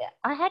also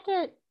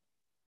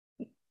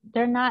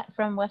they're not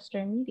from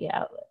Western media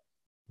outlets.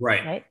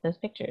 Right. Those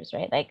pictures,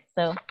 right? Like,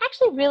 so I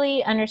actually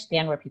really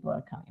understand where people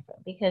are coming from,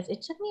 because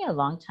it took me a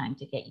long time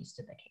to get used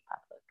to the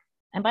K-pop look.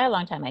 And by a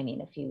long time, I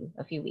mean a few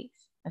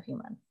weeks, a few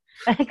months,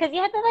 because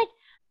you had to like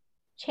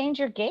change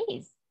your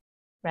gaze,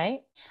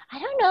 right? I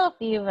don't know if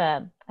you've,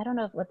 I don't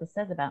know what this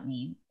says about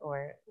me,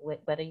 or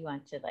whether you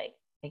want to like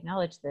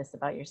acknowledge this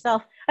about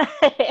yourself,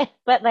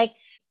 but like,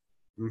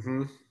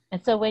 and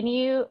so when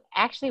you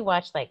actually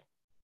watch like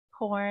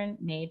porn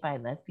made by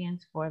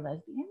lesbians for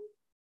lesbians,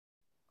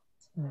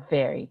 it's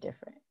very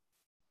different.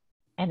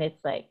 And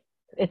it's like,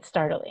 it's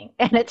startling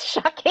and it's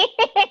shocking.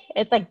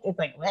 it's like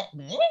what?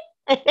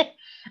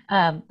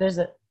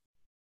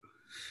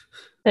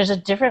 There's a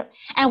different,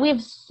 and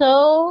we've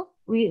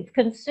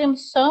consumed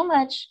so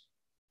much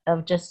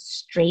of just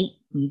straight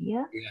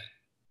media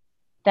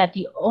that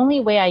the only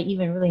way I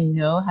even really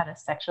know how to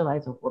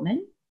sexualize a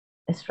woman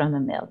is from the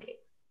male gaze.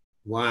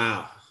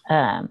 Wow.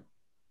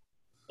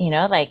 You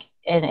know, like,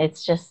 and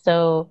it's just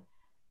so,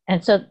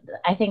 and so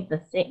I think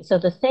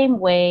the same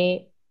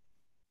way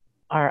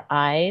our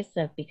eyes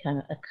have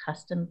become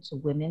accustomed to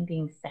women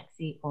being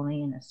sexy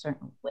only in a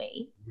certain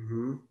way.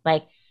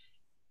 Like,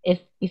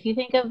 if you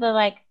think of the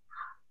like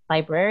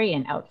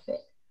librarian outfit,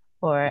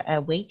 or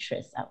a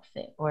waitress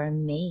outfit, or a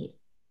maid,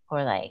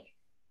 or like,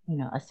 you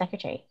know, a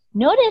secretary,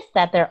 notice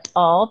that they're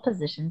all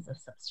positions of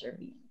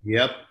subservience.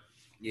 Yep.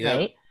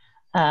 Right.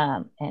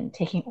 And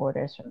taking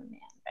orders from a man,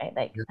 right?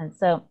 Like, and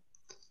so,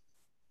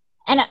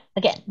 and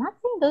again, not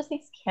saying those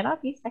things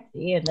cannot be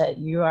sexy and that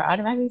you are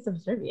automatically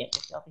subservient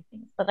to all these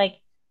things, but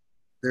like,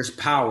 there's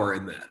power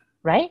in that,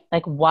 right?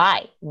 Like,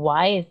 why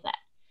is that?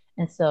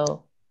 And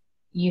so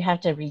you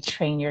have to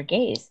retrain your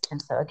gaze. And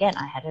so again,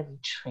 I had to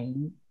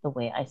retrain the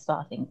way I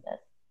saw things as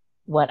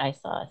what I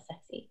saw as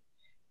sexy.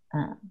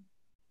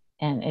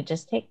 And it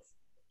just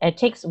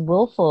takes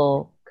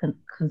willful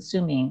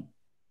consuming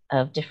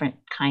of different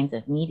kinds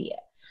of media.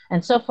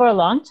 And so for a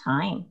long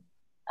time,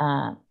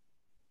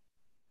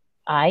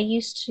 I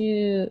used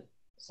to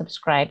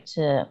subscribe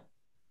to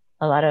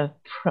a lot of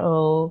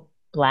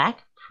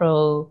pro-Black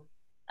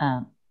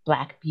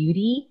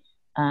beauty,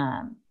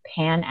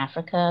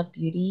 Pan-Africa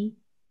beauty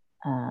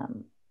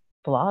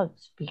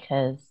blogs,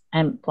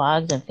 and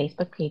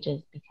Facebook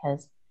pages,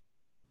 because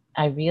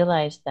I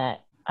realized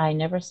that I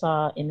never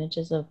saw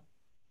images of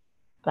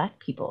Black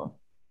people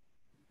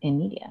in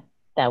media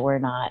that were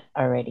not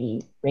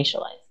already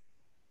racialized,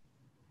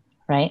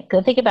 right?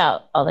 Because think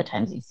about all the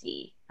times you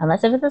see,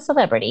 unless if it's a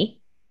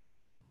celebrity,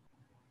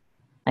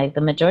 like the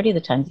majority of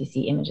the times you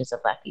see images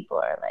of Black people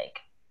are like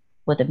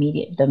what the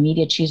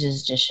media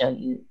chooses to show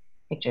you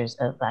pictures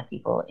of Black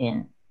people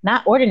in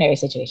not ordinary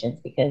situations,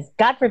 because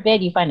God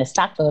forbid you find a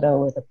stock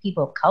photo with a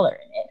people of color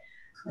in it,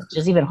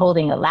 just even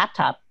holding a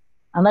laptop,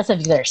 unless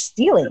if they're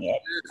stealing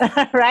it,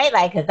 right?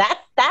 Like, cause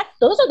that's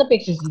those are the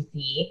pictures you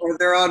see. Or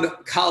they're on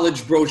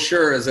college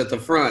brochures at the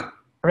front.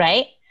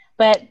 Right.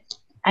 But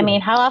I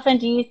mean, how often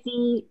do you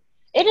see,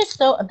 it is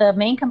so, the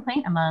main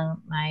complaint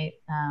among my,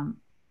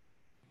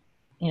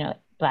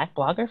 Black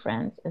blogger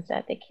friends is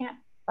that they can't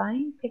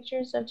find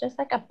pictures of just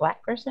like a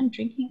Black person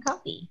drinking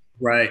coffee.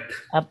 Right.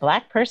 A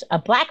Black person, a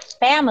Black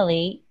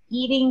family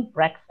eating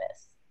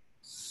breakfast.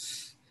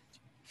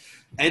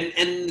 And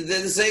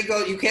then say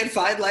you can't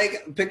find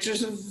like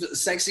pictures of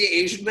sexy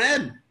Asian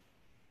men.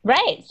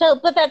 Right. So,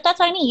 but that's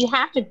what I mean. You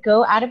have to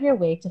go out of your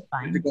way to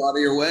find. You have to go out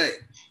of your way.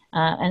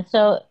 And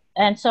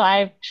so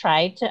I've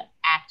tried to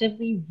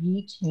actively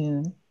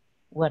retune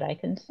what I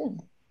consume.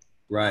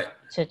 Right.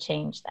 To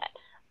change that.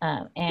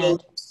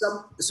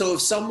 So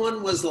if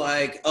someone was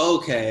like,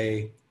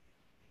 okay,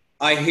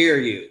 I hear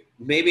you.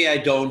 Maybe I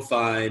don't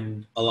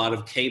find a lot of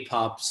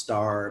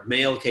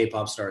male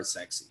K-pop stars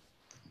sexy.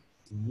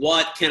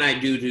 What can I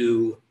do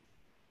to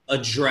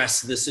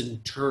address this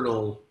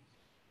internal,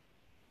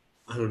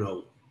 I don't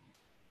know,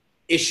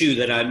 issue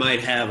that I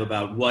might have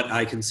about what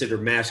I consider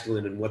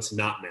masculine and what's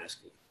not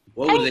masculine?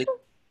 What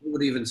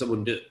would even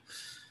someone do?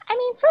 I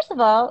mean, first of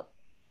all,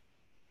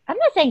 I'm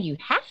not saying you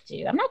have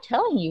to. I'm not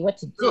telling you what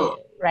to do, no.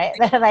 Right?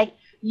 Like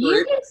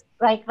you can,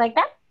 like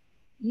that.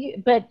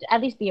 But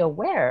at least be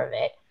aware of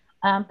it.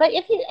 But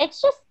if you,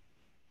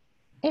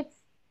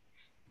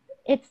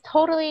 it's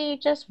totally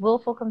just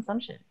willful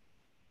consumption,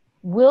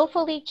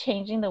 willfully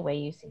changing the way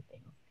you see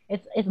things.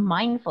 It's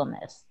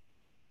mindfulness,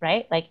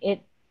 right? Like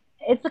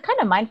it's the kind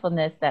of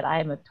mindfulness that I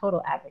am a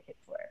total advocate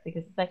for,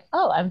 because it's like,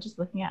 oh, I'm just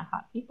looking at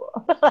hot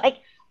people. Like,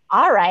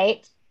 all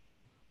right.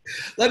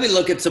 Let me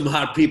look at some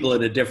hot people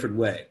in a different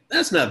way.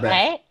 That's not bad.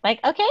 Right? Like,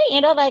 okay,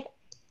 like,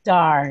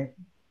 darn.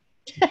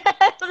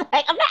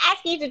 Like, I'm not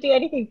asking you to do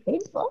anything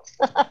painful.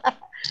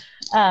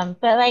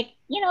 But like,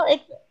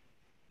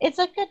 it's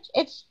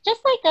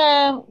just like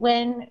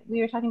when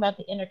we were talking about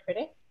the inner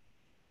critic,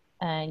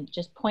 and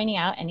just pointing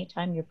out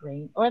anytime your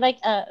brain, or like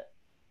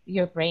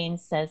your brain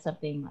says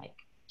something like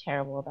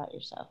terrible about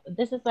yourself.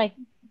 This is like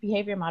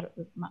behavior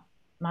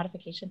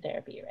modification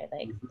therapy, right?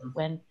 Like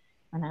when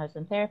I was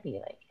in therapy,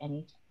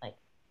 like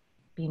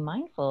be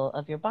mindful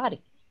of your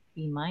body.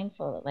 Be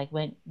mindful, like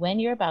when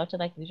you're about to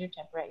like lose your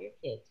temper at your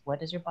kids, what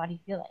does your body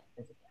feel like?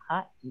 Does it get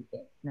hot? Do you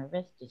get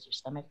nervous? Does your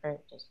stomach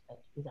hurt? Just like,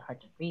 is it hard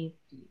to breathe?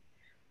 Do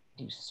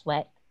you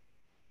sweat?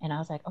 And I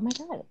was like, oh my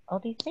God, all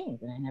these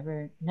things, and I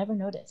never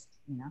noticed,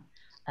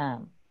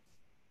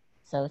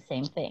 So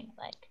same thing,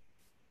 like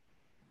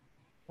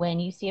when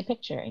you see a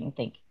picture and you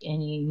think,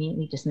 and you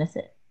immediately dismiss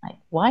it, like,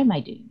 why am I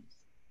doing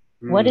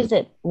this? What is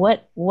it?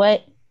 What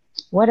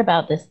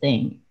about this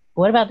thing?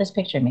 What about this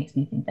picture makes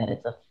me think that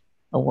it's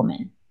a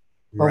woman?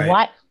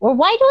 Right. Or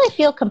why do I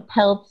feel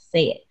compelled to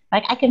say it?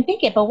 Like, I can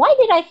think it, but why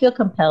did I feel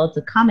compelled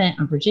to comment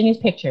on Virginia's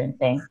picture and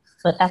say,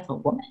 but that's a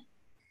woman?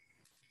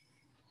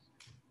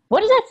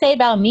 What does that say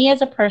about me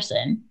as a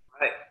person?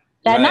 Right.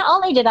 That not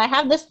only did I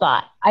have this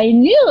thought, I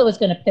knew it was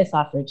going to piss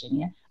off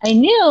Virginia. I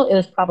knew it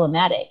was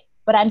problematic,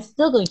 but I'm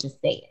still going to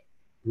say it.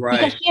 Right.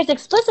 Because she has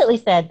explicitly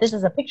said, this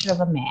is a picture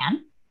of a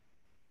man.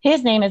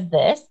 His name is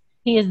this.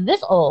 He is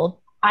this old.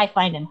 I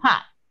find him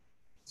hot.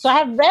 So I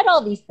have read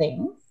all these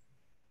things.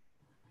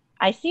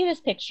 I see this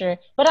picture,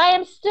 but I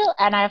am still,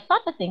 and I have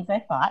thought the things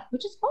I thought,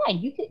 which is fine.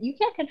 You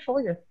can't control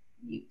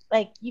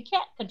you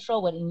can't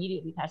control what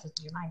immediately passes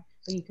through your mind,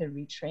 but you can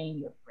retrain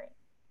your brain.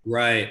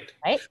 Right.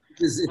 Right.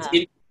 Because it's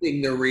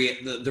interesting.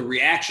 The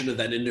reaction of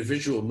that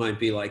individual might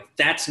be like,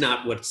 that's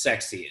not what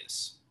sexy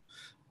is.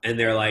 And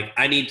they're like,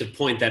 I need to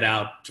point that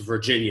out to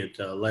Virginia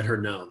to let her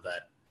know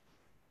that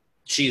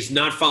she's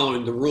not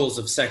following the rules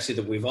of sexy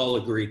that we've all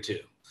agreed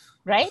to.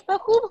 Right? But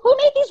who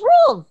made these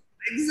rules?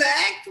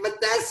 Exactly. But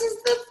this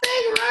is the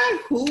thing, right?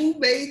 Who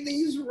made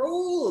these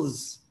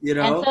rules?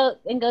 And so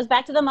it goes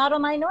back to the model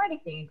minority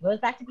thing. It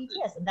goes back to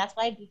BTS. And that's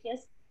why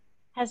BTS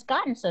has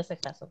gotten so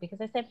successful, because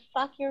they said,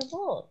 fuck your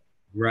rules.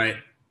 Right.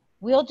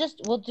 We'll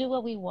do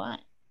what we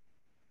want.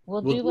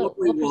 We'll pursue what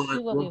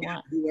we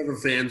want. Whoever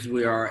fans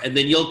we are. And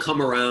then you'll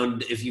come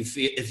around if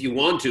you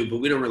want to, but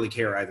we don't really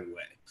care either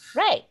way.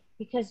 Right.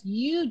 Because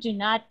you do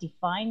not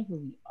define who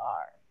we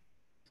are.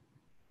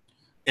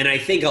 And I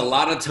think a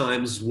lot of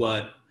times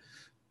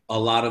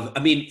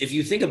if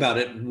you think about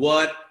it,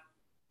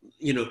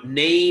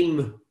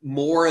 name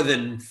more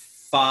than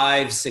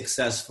 5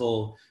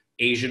 successful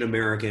Asian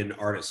American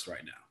artists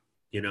right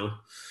now,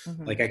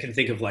 Like I can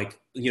think of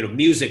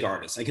music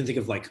artists. I can think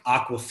of like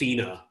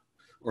Aquafina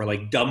or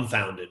like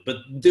Dumbfounded, but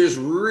it's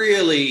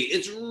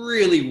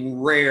really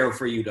rare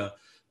for you to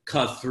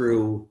cut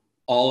through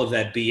all of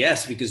that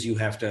BS because you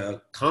have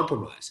to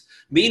compromise.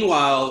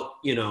 Meanwhile,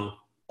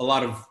 a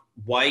lot of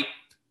white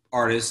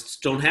artists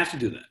don't have to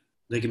do that.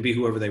 They can be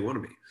whoever they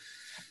want to be.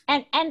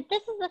 And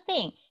this is the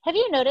thing. Have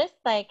you noticed,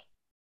 this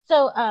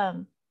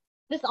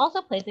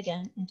also plays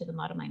again into the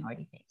model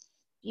minority thing.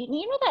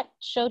 You know that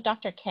show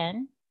Dr.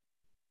 Ken?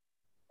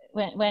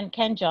 When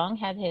Ken Jeong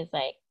had his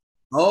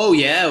Oh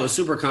yeah, it was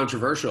super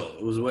controversial.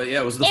 It was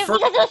yeah, it was the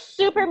first. Because it was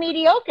super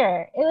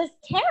mediocre. It was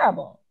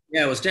terrible.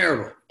 Yeah, it was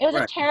terrible. It was a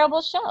Right,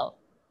 terrible show.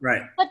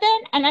 right. But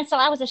then, so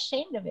I was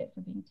ashamed of it for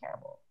being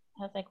terrible.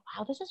 I was like,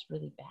 wow, this is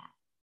really bad.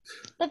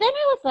 But then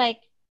I was like,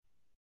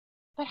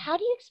 but how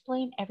do you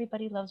explain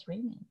Everybody Loves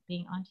Raymond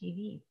being on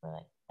TV for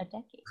like a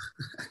decade?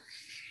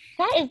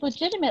 That is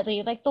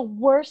legitimately like the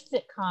worst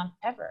sitcom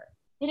ever.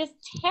 It is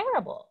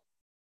terrible.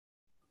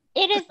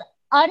 It is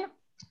I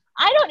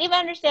don't even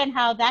understand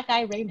how that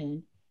guy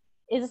Raymond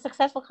is a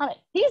successful comic.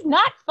 He's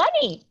not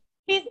funny.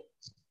 He's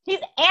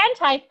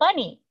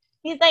anti-funny.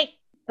 He's like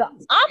the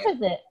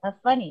opposite of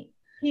funny.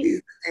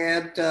 He's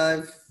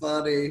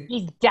anti-funny.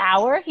 He's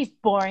dour. He's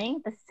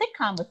boring. The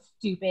sitcom was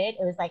stupid.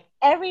 It was like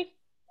every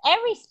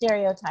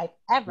stereotype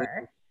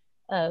ever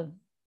of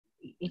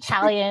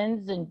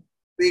Italians and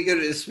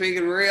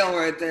speaking real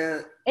right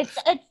there. It's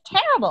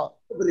terrible.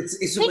 But it's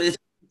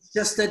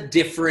just a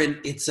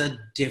different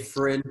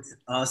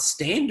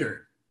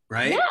standard,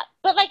 right? Yeah,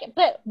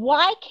 but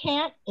why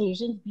can't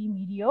Asians be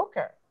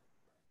mediocre?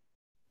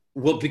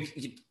 Well,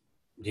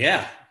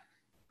 yeah.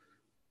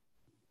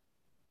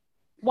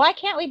 Why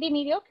can't we be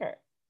mediocre?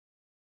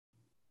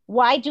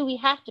 Why do we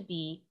have to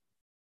be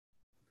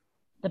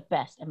the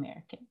best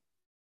American?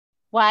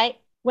 Why,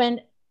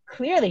 when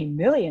clearly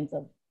millions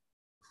of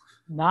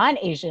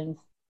non-Asians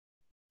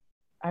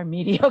are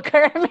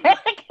mediocre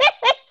Americans,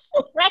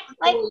 right?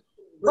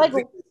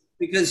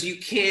 Because you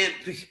can't,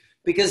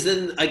 because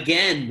then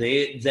again,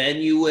 then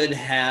you would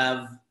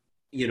have,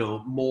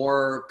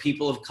 more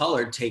people of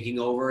color taking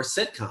over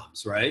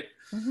sitcoms, right?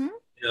 Mm-hmm.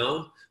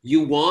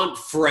 You want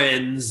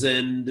Friends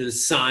and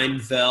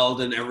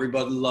Seinfeld and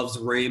Everybody Loves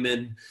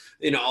Raymond,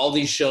 all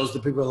these shows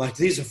that people are like,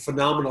 these are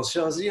phenomenal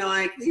shows.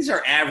 Like these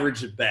are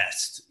average at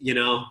best,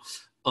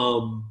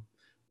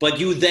 but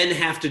you then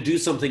have to do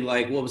something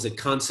like, what was it,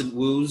 Constant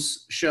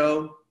Wu's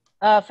show?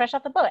 Fresh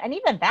Off the Boat. And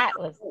even that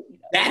was...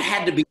 that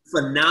had to be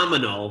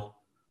phenomenal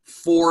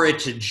for it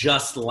to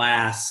just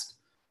last.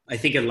 I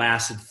think it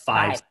lasted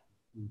 5.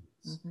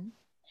 Mm-hmm.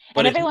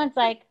 But everyone's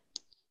like,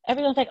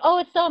 oh,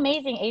 it's so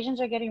amazing.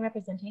 Asians are getting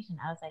representation.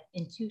 I was like,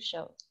 in 2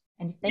 shows.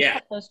 And if they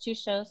cut those 2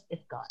 shows,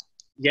 it's gone.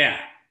 Yeah.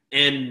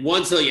 And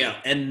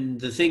and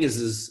the thing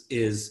is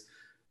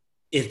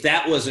if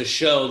that was a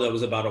show that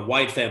was about a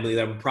white family,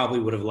 that probably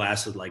would have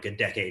lasted like a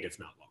decade, if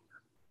not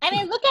longer. I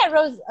mean, look at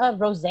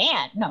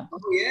Roseanne. No. Oh,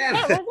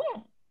 yeah.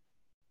 Roseanne.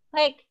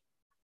 Like,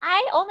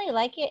 I only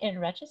like it in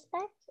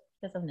retrospect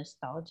because of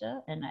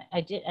nostalgia. And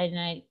I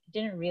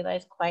didn't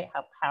realize quite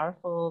how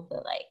powerful the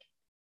like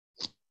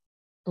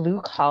blue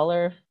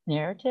collar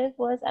narrative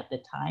was at the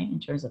time in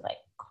terms of like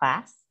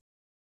class,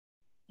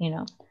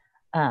 but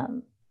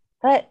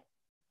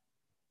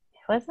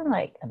it wasn't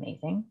like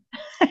amazing.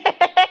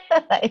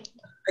 I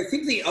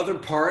think the other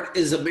part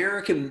is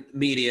American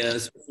media,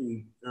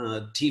 especially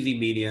TV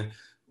media,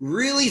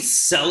 really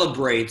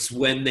celebrates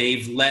when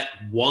they've let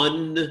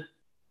one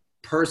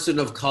person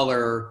of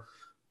color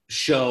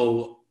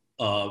show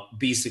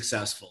be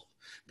successful.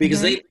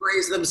 Because they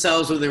praised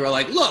themselves when they were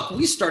like, look,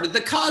 we started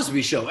the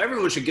Cosby Show.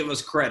 Everyone should give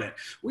us credit.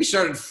 We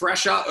started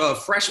Fresh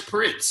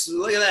Prince.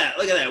 Look at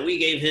that. We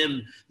gave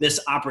him this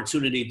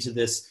opportunity to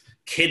this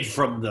kid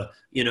from the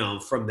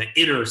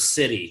inner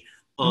city.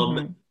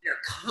 They're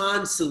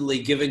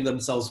constantly giving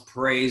themselves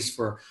praise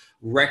for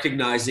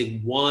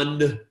recognizing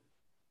one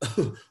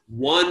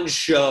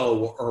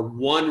show or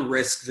one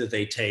risk that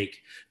they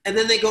take. And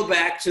then they go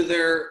back to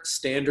their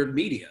standard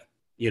media,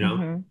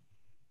 Mm-hmm.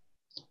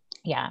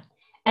 Yeah.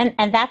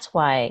 And that's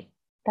why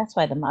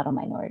the model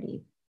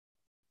minority,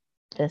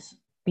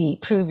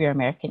 prove your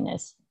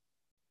Americanness,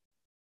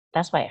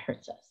 that's why it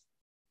hurts us.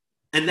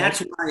 And that's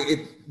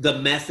why the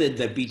method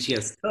that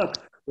BTS took,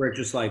 where it's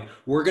just like,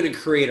 we're going to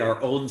create our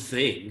own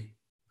thing,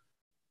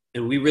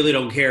 and we really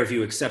don't care if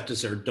you accept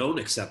us or don't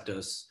accept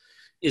us,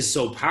 is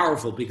so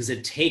powerful because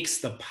it takes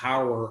the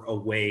power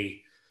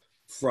away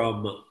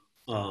from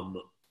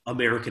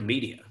American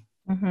media.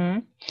 Mm-hmm.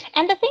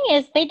 And the thing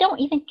is, they don't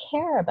even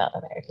care about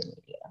American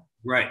media.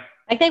 Right.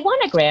 Like, they won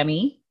a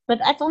Grammy, but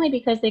that's only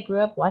because they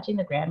grew up watching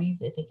the Grammys.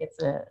 They think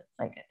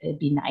it'd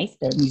be nice.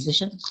 They're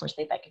musicians, of course,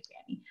 they like a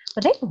Grammy.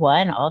 But they've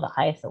won all the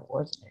highest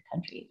awards in their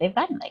country. They've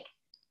gotten like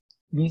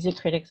Music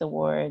Critics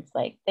Awards.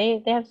 Like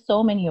they have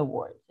so many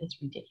awards. It's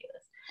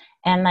ridiculous.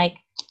 And like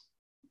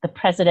the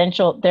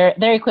presidential, their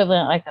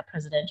equivalent, like the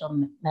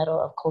Presidential Medal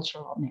of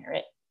Cultural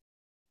Merit.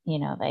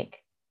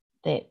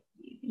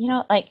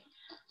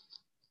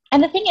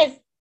 And the thing is,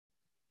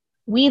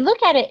 we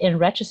look at it in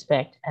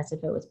retrospect as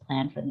if it was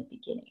planned from the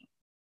beginning.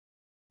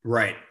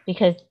 Right.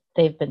 Because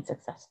they've been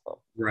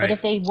successful. Right. But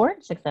if they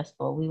weren't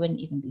successful, we wouldn't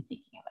even be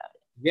thinking about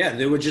it. Yeah,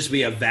 there would just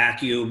be a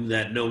vacuum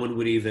that no one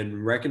would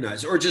even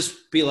recognize, or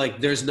just be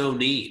like, there's no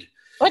need.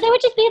 Or they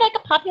would just be like a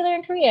popular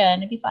in Korea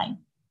and it'd be fine.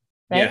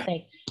 Right? Yeah.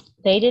 Like,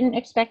 they didn't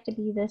expect to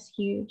be this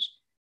huge.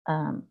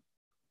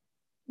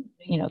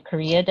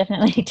 Korea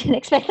definitely didn't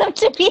expect them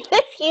to be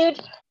this huge.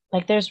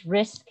 Like, there's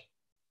risk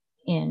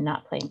in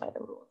not playing by the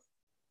rules.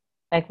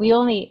 Like, we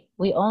only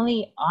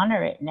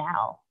honor it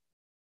now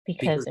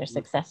because they're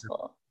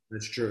successful.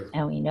 That's true.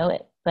 and we know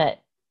it. But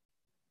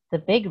the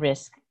big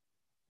risk.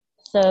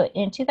 So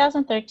in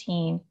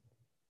 2013,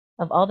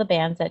 of all the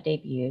bands that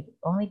debuted,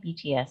 only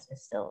BTS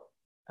is still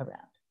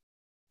around.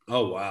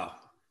 Oh, wow.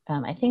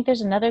 I think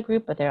there's another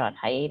group, but they're on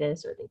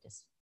hiatus, or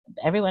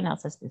everyone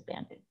else has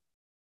disbanded.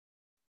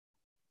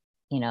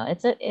 You know,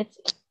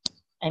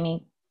 I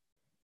mean,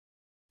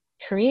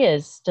 Korea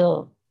is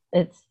still,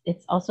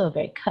 it's also a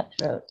very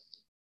cutthroat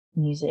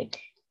music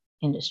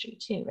industry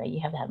too, right?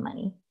 You have to have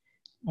money,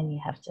 and you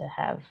have to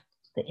have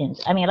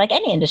I mean, like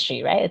any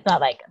industry, right? It's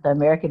not like the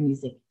American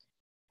music.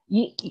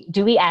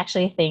 Do we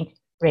actually think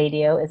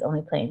radio is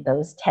only playing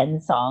those 10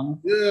 songs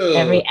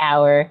every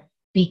hour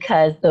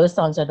because those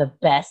songs are the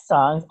best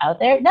songs out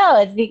there?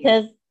 No, it's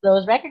because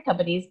those record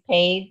companies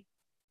paid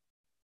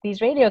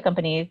these radio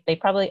companies. They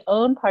probably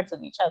own parts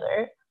of each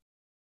other,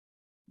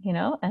 you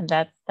know, and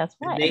that's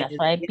why. That's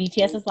why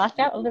BTS is locked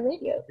out of the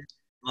radio.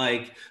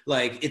 Like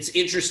it's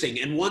interesting,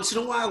 and once in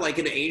a while, like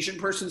an Asian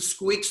person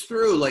squeaks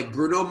through, like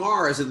Bruno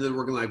Mars, and then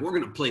we're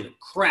gonna play the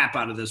crap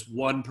out of this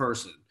one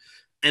person,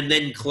 and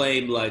then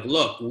claim like,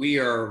 look, we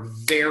are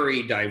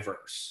very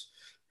diverse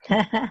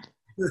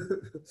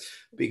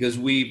because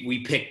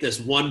we picked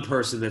this one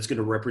person that's going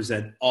to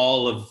represent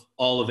all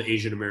of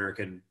Asian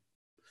American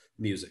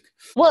music.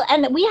 Well,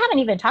 and we haven't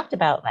even talked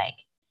about like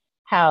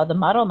how the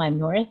model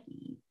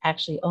minority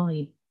actually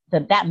only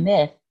that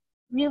myth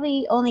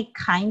really only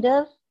kind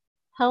of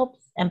helps,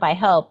 and by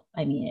help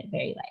I mean it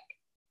very like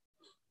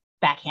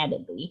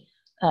backhandedly,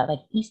 like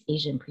East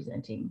Asian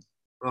presenting,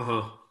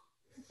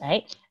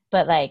 right?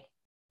 But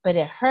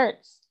it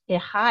hurts. It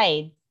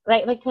hides,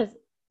 right? Like because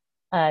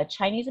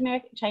Chinese,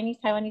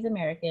 Taiwanese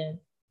Americans,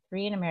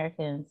 Korean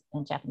Americans,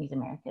 and Japanese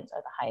Americans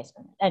are the highest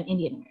earners, and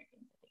Indian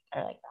Americans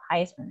are like the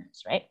highest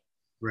earners, right?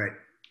 Right.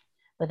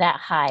 But that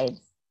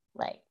hides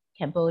like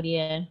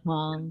Cambodian,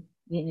 Hmong,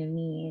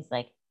 Vietnamese,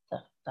 like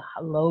the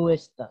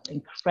lowest, the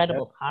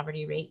incredible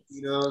poverty rates,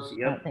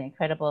 the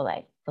incredible,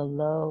 like the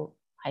low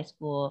high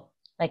school,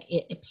 like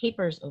it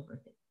papers over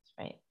things,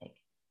 right? Like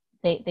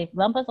they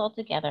lump us all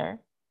together.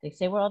 They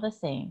say we're all the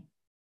same,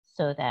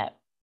 so that,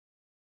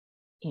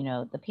 you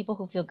know, the people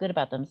who feel good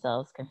about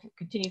themselves can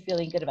continue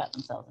feeling good about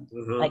themselves,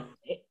 like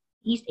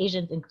East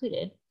Asians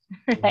included,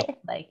 right?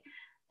 Like,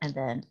 and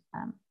then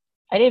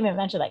I didn't even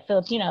mention like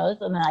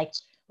Filipinos, and then like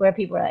where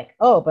people are like,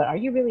 oh, but are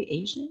you really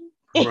Asian?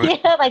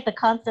 Right. Yeah, like the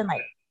constant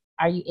like,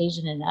 are you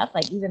Asian enough?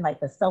 Like even like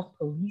the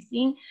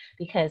self-policing,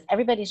 because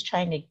everybody's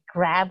trying to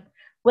grab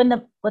what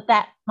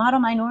that model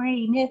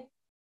minority myth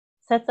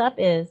sets up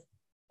is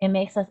it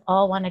makes us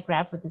all want to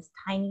grab for this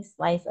tiny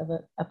slice of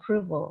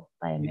approval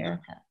by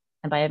America. Yeah.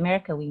 And by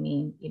America, we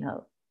mean, you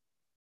know,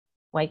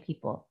 white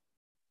people,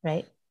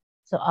 right?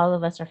 So all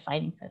of us are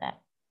fighting for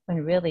that.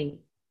 When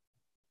really,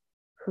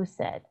 who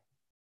said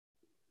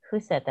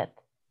that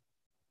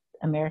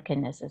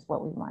Americanness is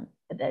what we want?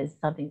 That is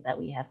something that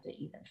we have to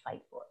even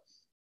fight for.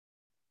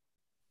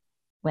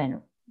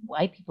 When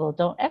white people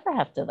don't ever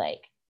have to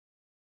like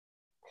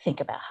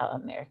think about how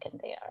American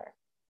they are.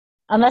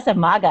 Unless if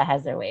MAGA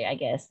has their way, I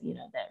guess, you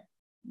know, that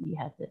you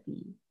have to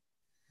be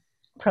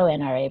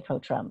pro-NRA,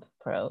 pro-Trump,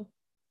 pro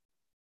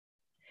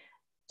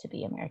to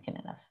be American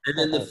enough. And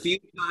then the few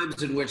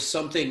times in which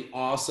something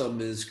awesome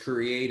is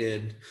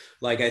created,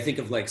 like I think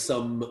of like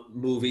some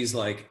movies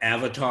like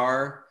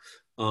Avatar,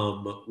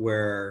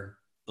 where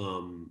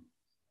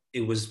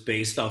it was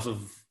based off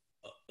of,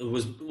 I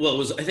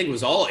think it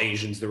was all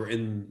Asians that were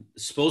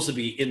supposed to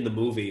be in the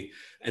movie,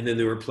 and then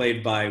they were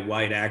played by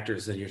white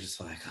actors, and you're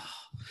just like,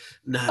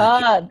 you're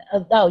not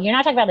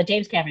talking about the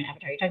James Cameron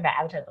Avatar. You're talking about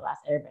Avatar: The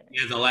Last Airbender.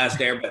 Yeah, The Last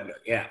Airbender.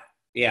 Yeah.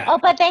 Yeah. Oh,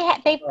 but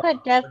they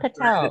put Dev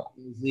Patel.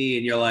 And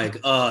you're like,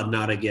 oh,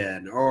 not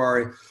again.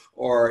 Or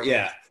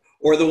the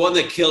one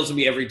that kills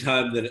me every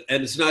time and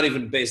it's not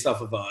even based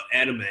off of an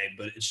anime,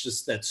 but it's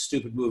just that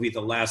stupid movie,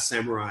 The Last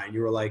Samurai. And you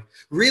were like,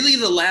 really?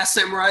 The Last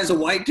Samurai is a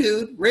white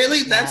dude?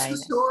 Really? That's the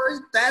story?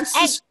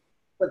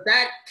 But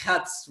that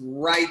cuts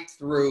right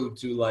through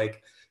to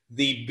like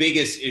the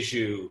biggest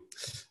issue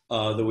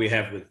that we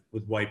have with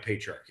white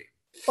patriarchy.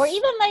 Or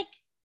even like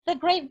the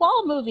Great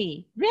Wall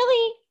movie.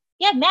 Really?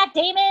 Yeah, Matt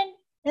Damon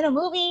in a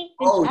movie.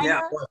 China. Yeah,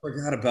 I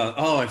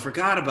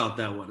forgot about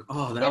that one.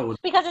 Oh, that was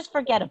because it's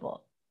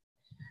forgettable.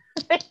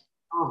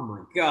 Oh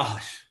my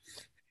gosh,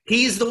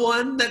 he's the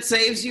one that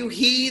saves you.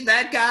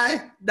 That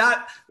guy,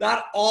 not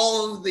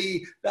all of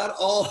the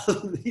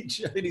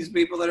Chinese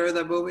people that are in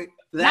that movie.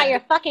 Not your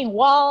fucking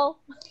wall.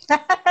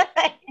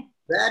 That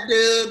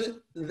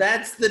dude,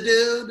 that's the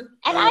dude.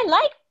 And I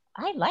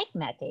like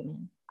Matt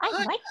Damon. I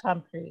like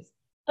Tom Cruise,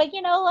 but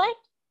you know what?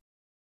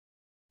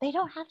 They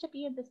don't have to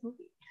be in this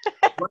movie.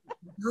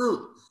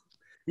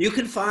 You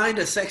can find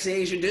a sexy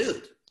Asian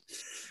dude.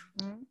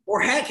 Mm-hmm.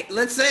 Or heck,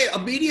 let's say a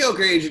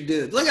mediocre Asian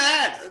dude. Look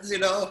at that, you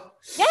know?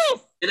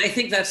 Yes. And I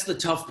think that's the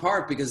tough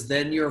part, because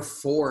then you're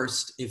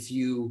forced,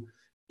 you're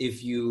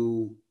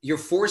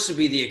forced to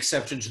be the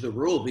exception to the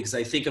rule, because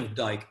I think of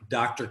like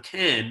Dr.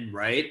 Ken,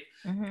 right?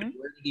 Mm-hmm.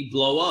 Where did he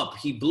blow up?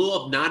 He blew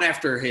up not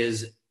after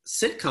his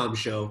sitcom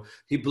show.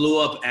 He blew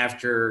up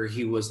after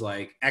he was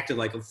like acted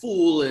like a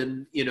fool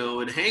in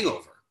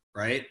Hangover,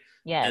 right? And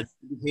Yes.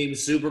 became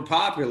super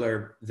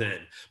popular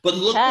then. But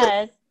look what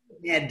Because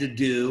he had to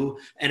do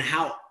and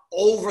how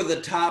over the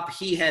top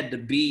he had to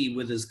be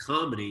with his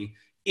comedy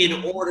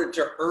in order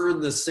to earn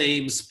the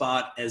same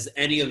spot as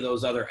any of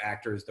those other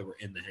actors that were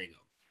in The Hangover.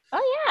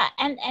 oh yeah,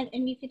 and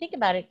if you think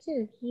about it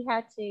too, he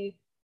had to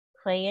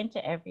play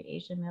into every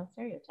Asian male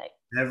stereotype.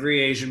 Every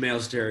Asian male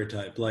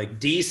stereotype, like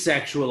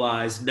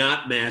desexualized,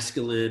 not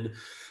masculine,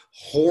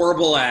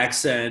 horrible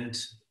accent,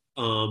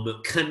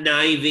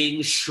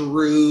 conniving,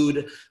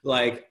 shrewd,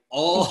 like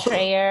all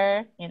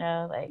Betrayer,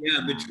 like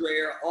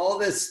betrayer, all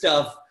this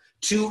stuff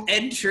to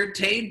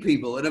entertain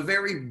people in a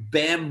very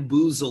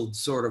bamboozled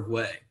sort of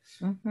way.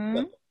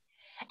 Mm-hmm.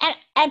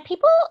 And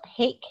people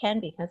hate Ken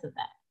because of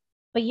that.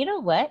 But you know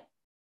what?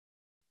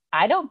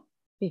 I don't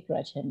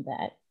begrudge him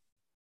that.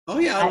 Oh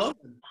yeah, I love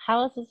him. How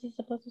else is he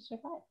supposed to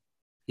survive?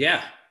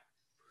 Yeah.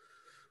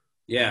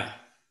 Yeah.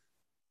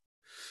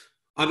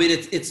 I mean,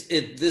 this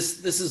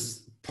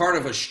is part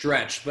of a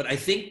stretch, but I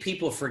think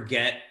people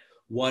forget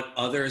what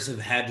others have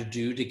had to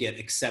do to get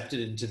accepted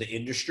into the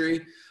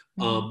industry.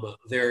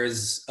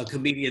 There's a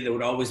comedian that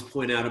would always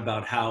point out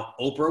about how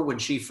Oprah, when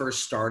she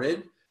first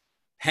started,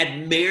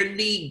 had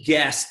many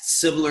guests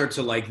similar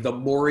to like the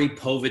Maury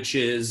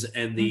Poviches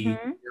and the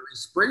Jerry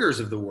Springers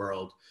of the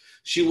world.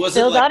 She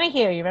wasn't Phil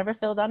Donahue. You remember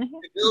Phil Donahue?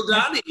 Phil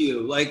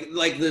Donahue. Like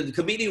the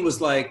comedian was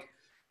like,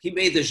 he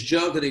made this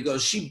joke and he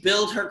goes, she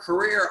built her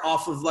career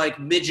off of like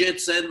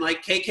midgets and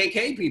like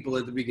KKK people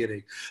at the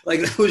beginning.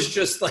 Like that was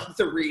just like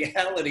the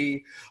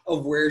reality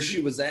of where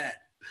she was at.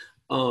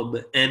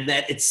 And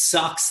that it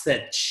sucks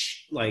that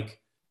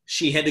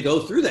she had to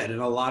go through that.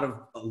 And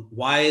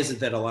why is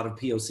it that a lot of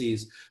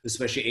POCs,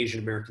 especially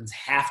Asian Americans,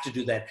 have to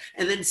do that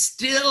and then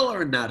still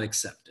are not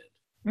accepted?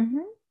 Mm-hmm.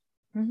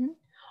 Mm-hmm.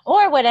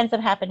 Or what ends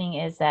up happening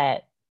is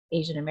that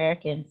Asian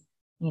Americans,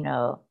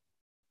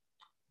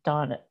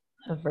 don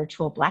a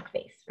virtual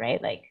blackface,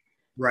 right? Like,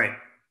 right.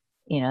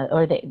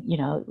 Or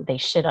they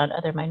shit on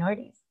other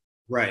minorities.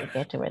 Right. To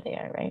get to where they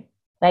are, right?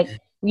 Like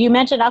you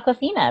mentioned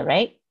Awkwafina,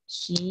 right?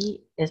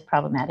 She is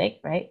problematic,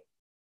 right?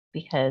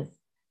 Because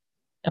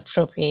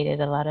appropriated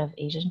a lot of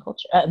Asian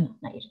culture,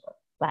 not Asian,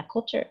 Black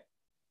culture,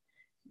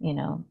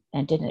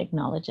 and didn't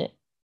acknowledge it,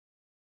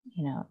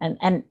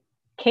 and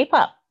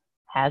K-pop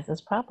has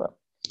this problem.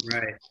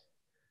 Right.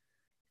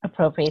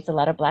 Appropriates a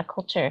lot of Black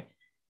culture,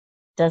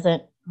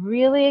 doesn't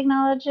really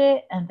acknowledge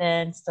it, and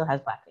then still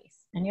has blackface.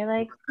 And you're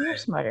like, you're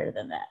smarter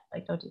than that.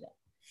 Like, don't do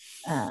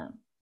that.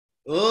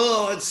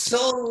 Oh, it's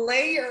so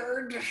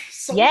layered.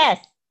 Yes.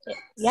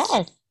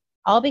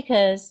 All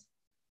because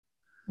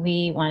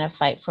we want to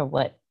fight for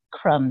what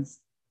crumbs.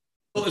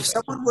 So if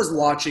someone was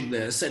watching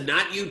this and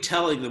not you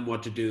telling them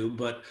what to do,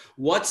 but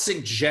what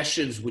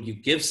suggestions would you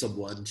give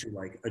someone to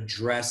like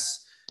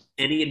address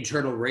any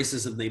internal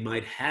racism they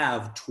might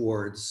have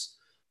towards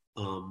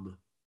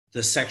the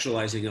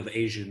sexualizing of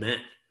Asian men?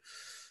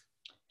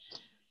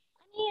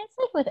 I mean, it's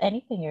like with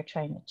anything you're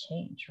trying to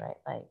change, right?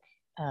 Like,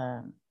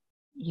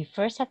 you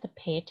first have to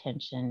pay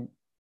attention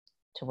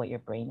to what your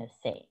brain is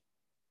saying,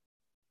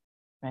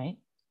 right?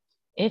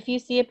 If you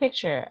see a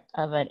picture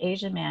of an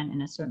Asian man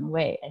in a certain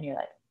way and you're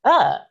like,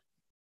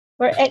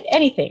 or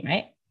anything,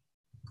 right?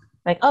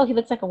 Like, oh, he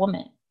looks like a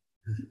woman.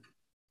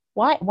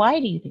 Why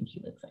do you think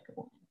he looks like a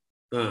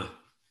woman?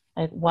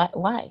 Like,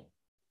 why?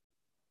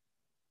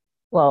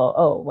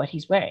 Well, what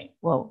he's wearing.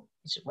 Well,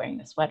 he's wearing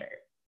a sweater.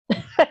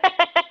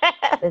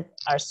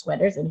 Are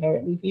sweaters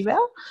inherently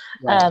female?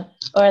 Right.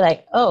 Or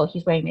like, oh,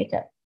 he's wearing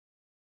makeup.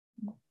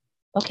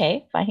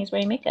 Okay, fine, he's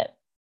wearing makeup.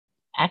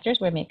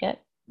 Actors wear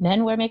makeup.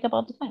 Men wear makeup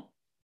all the time.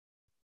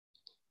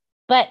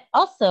 But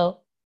also,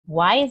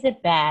 why is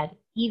it bad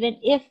even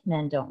if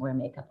men don't wear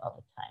makeup all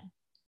the time?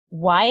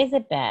 Why is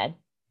it bad?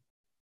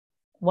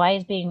 Why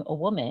is being a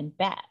woman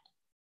bad?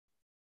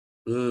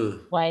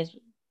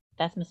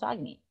 That's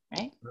misogyny,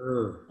 right?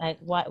 Like,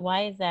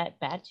 why is that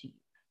bad to you?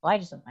 Well, I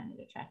just don't find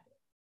it attractive.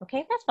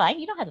 Okay, that's fine.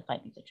 You don't have to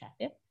find things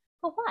attractive.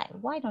 But why?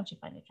 Why don't you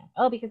find it attractive?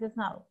 Oh, because it's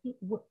not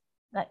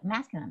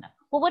masculine enough.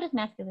 Well, what does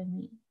masculine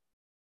mean?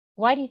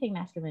 Why do you think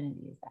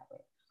masculinity is that way?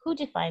 Who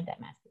defined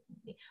that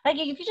masculinity? Like,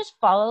 if you just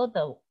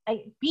follow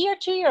be your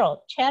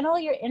 2-year-old, channel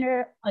your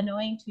inner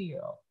annoying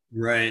 2-year-old.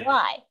 Right.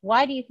 Why?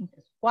 Why do you think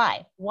this?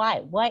 Why?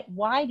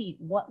 Why do you,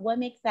 what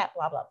makes that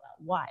blah, blah,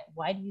 blah? Why?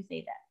 Why do you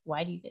say that?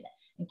 Why do you say that?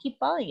 And keep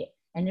following it.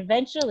 And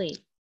eventually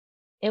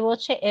it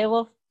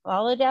will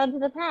follow down to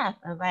the path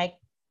of like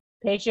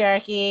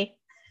patriarchy,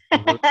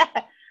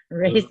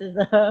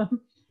 racism,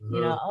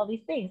 all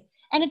these things.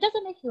 And it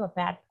doesn't make you a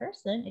bad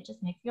person. It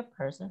just makes you a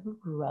person who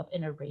grew up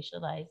in a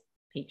racialized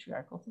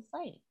patriarchal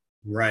society.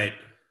 Right.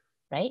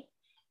 Right.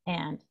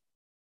 And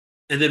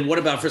then what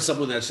about for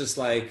someone that's just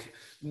like,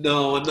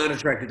 no, I'm not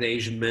attracted to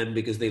Asian men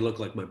because they look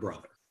like my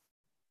brother?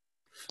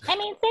 I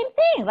mean, same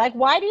thing. Like,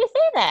 why do you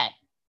say that?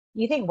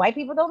 You think white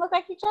people don't look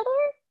like each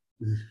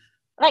other?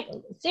 Like,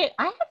 seriously,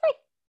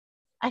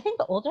 I think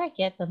the older I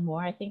get, the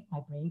more I think my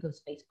brain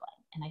goes face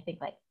blind. And I think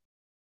like,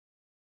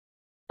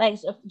 Like,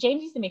 so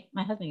James used to make,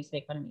 my husband used to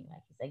make fun of me.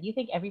 Like, he's like, you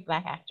think every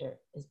Black actor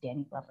is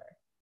Danny Glover?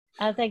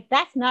 I was like,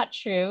 that's not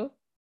true.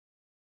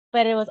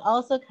 But it was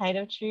also kind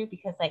of true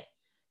because, like,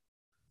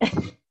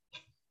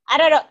 I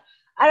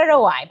don't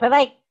know why, but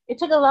like, it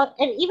took a long,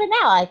 and even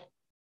now, like,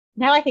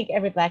 now I think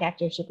every Black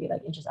actor should be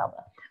like Idris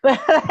Elba. But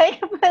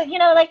like, but you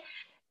know, like,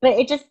 but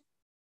it just,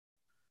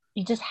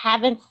 you just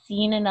haven't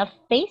seen enough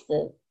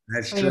faces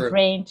That's for true. your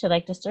brain to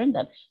like discern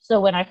them. So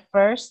when I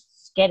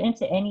first get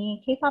into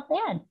any K-pop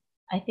band,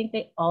 I think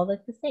they all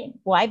look the same.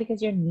 Why?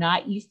 Because you're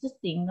not used to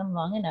seeing them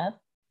long enough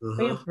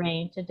for your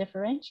brain to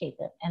differentiate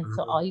them. And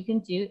so all you can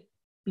do,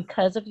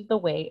 because of the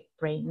way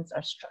brains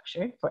are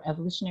structured for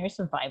evolutionary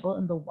survival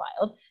in the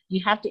wild,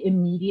 you have to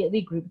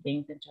immediately group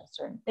things into a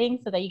certain thing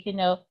so that you can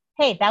know,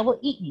 hey, that will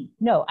eat me.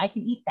 No, I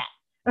can eat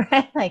that.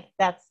 Right? Like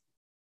that's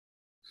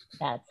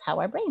how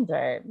our brains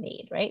are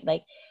made, right?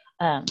 Like,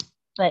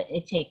 but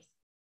it takes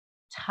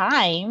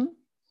time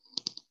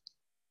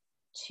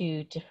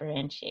to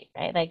differentiate,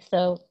 right? Like,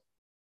 so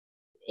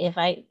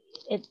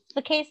it's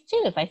the case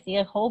too. If I see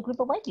a whole group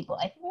of white people,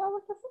 I think they all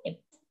look the same.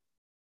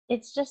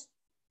 It's just,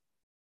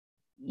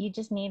 you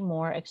just need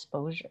more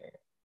exposure,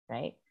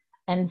 right?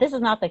 And this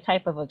is not the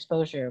type of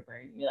exposure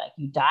where you like,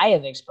 you die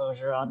of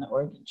exposure on the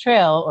Oregon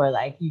Trail, or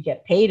like you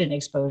get paid in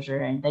exposure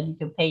and then you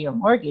can pay your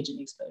mortgage in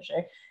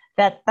exposure.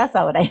 That's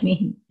not what I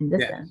mean in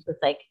this sense.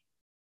 It's like,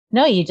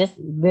 no, you just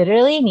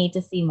literally need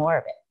to see more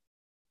of it.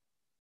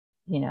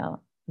 You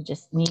know, you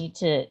just need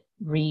to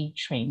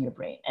retrain your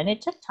brain. And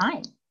it took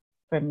time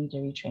for me to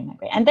retrain my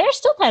brain. And there are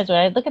still times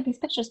where I look at these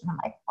pictures and I'm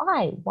like,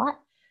 why? What?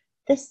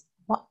 This?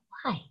 What?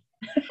 Why?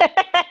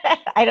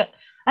 I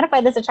don't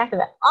find this attractive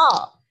at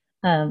all.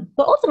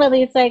 But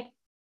ultimately, it's like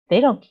they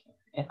don't care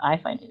if I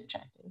find it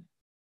attractive.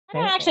 I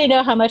don't actually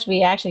know how much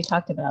we actually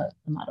talked about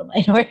the model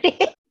minority.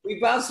 We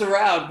bounced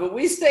around, but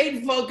we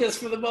stayed focused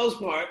for the most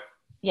part.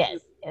 Yes,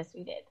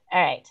 we did.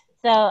 All right.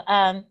 So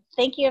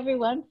thank you,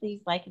 everyone.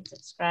 Please like and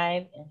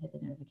subscribe and hit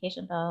the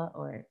notification bell,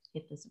 or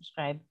hit the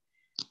subscribe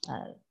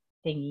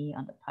thingy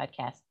on the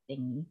podcast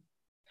thingy,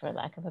 for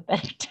lack of a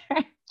better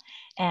term.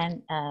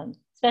 And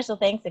special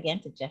thanks again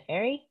to Jeff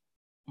Harry.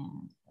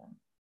 And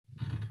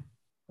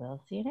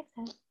we'll see you next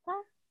time.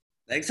 Bye.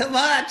 Thanks so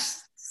much.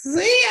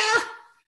 See ya.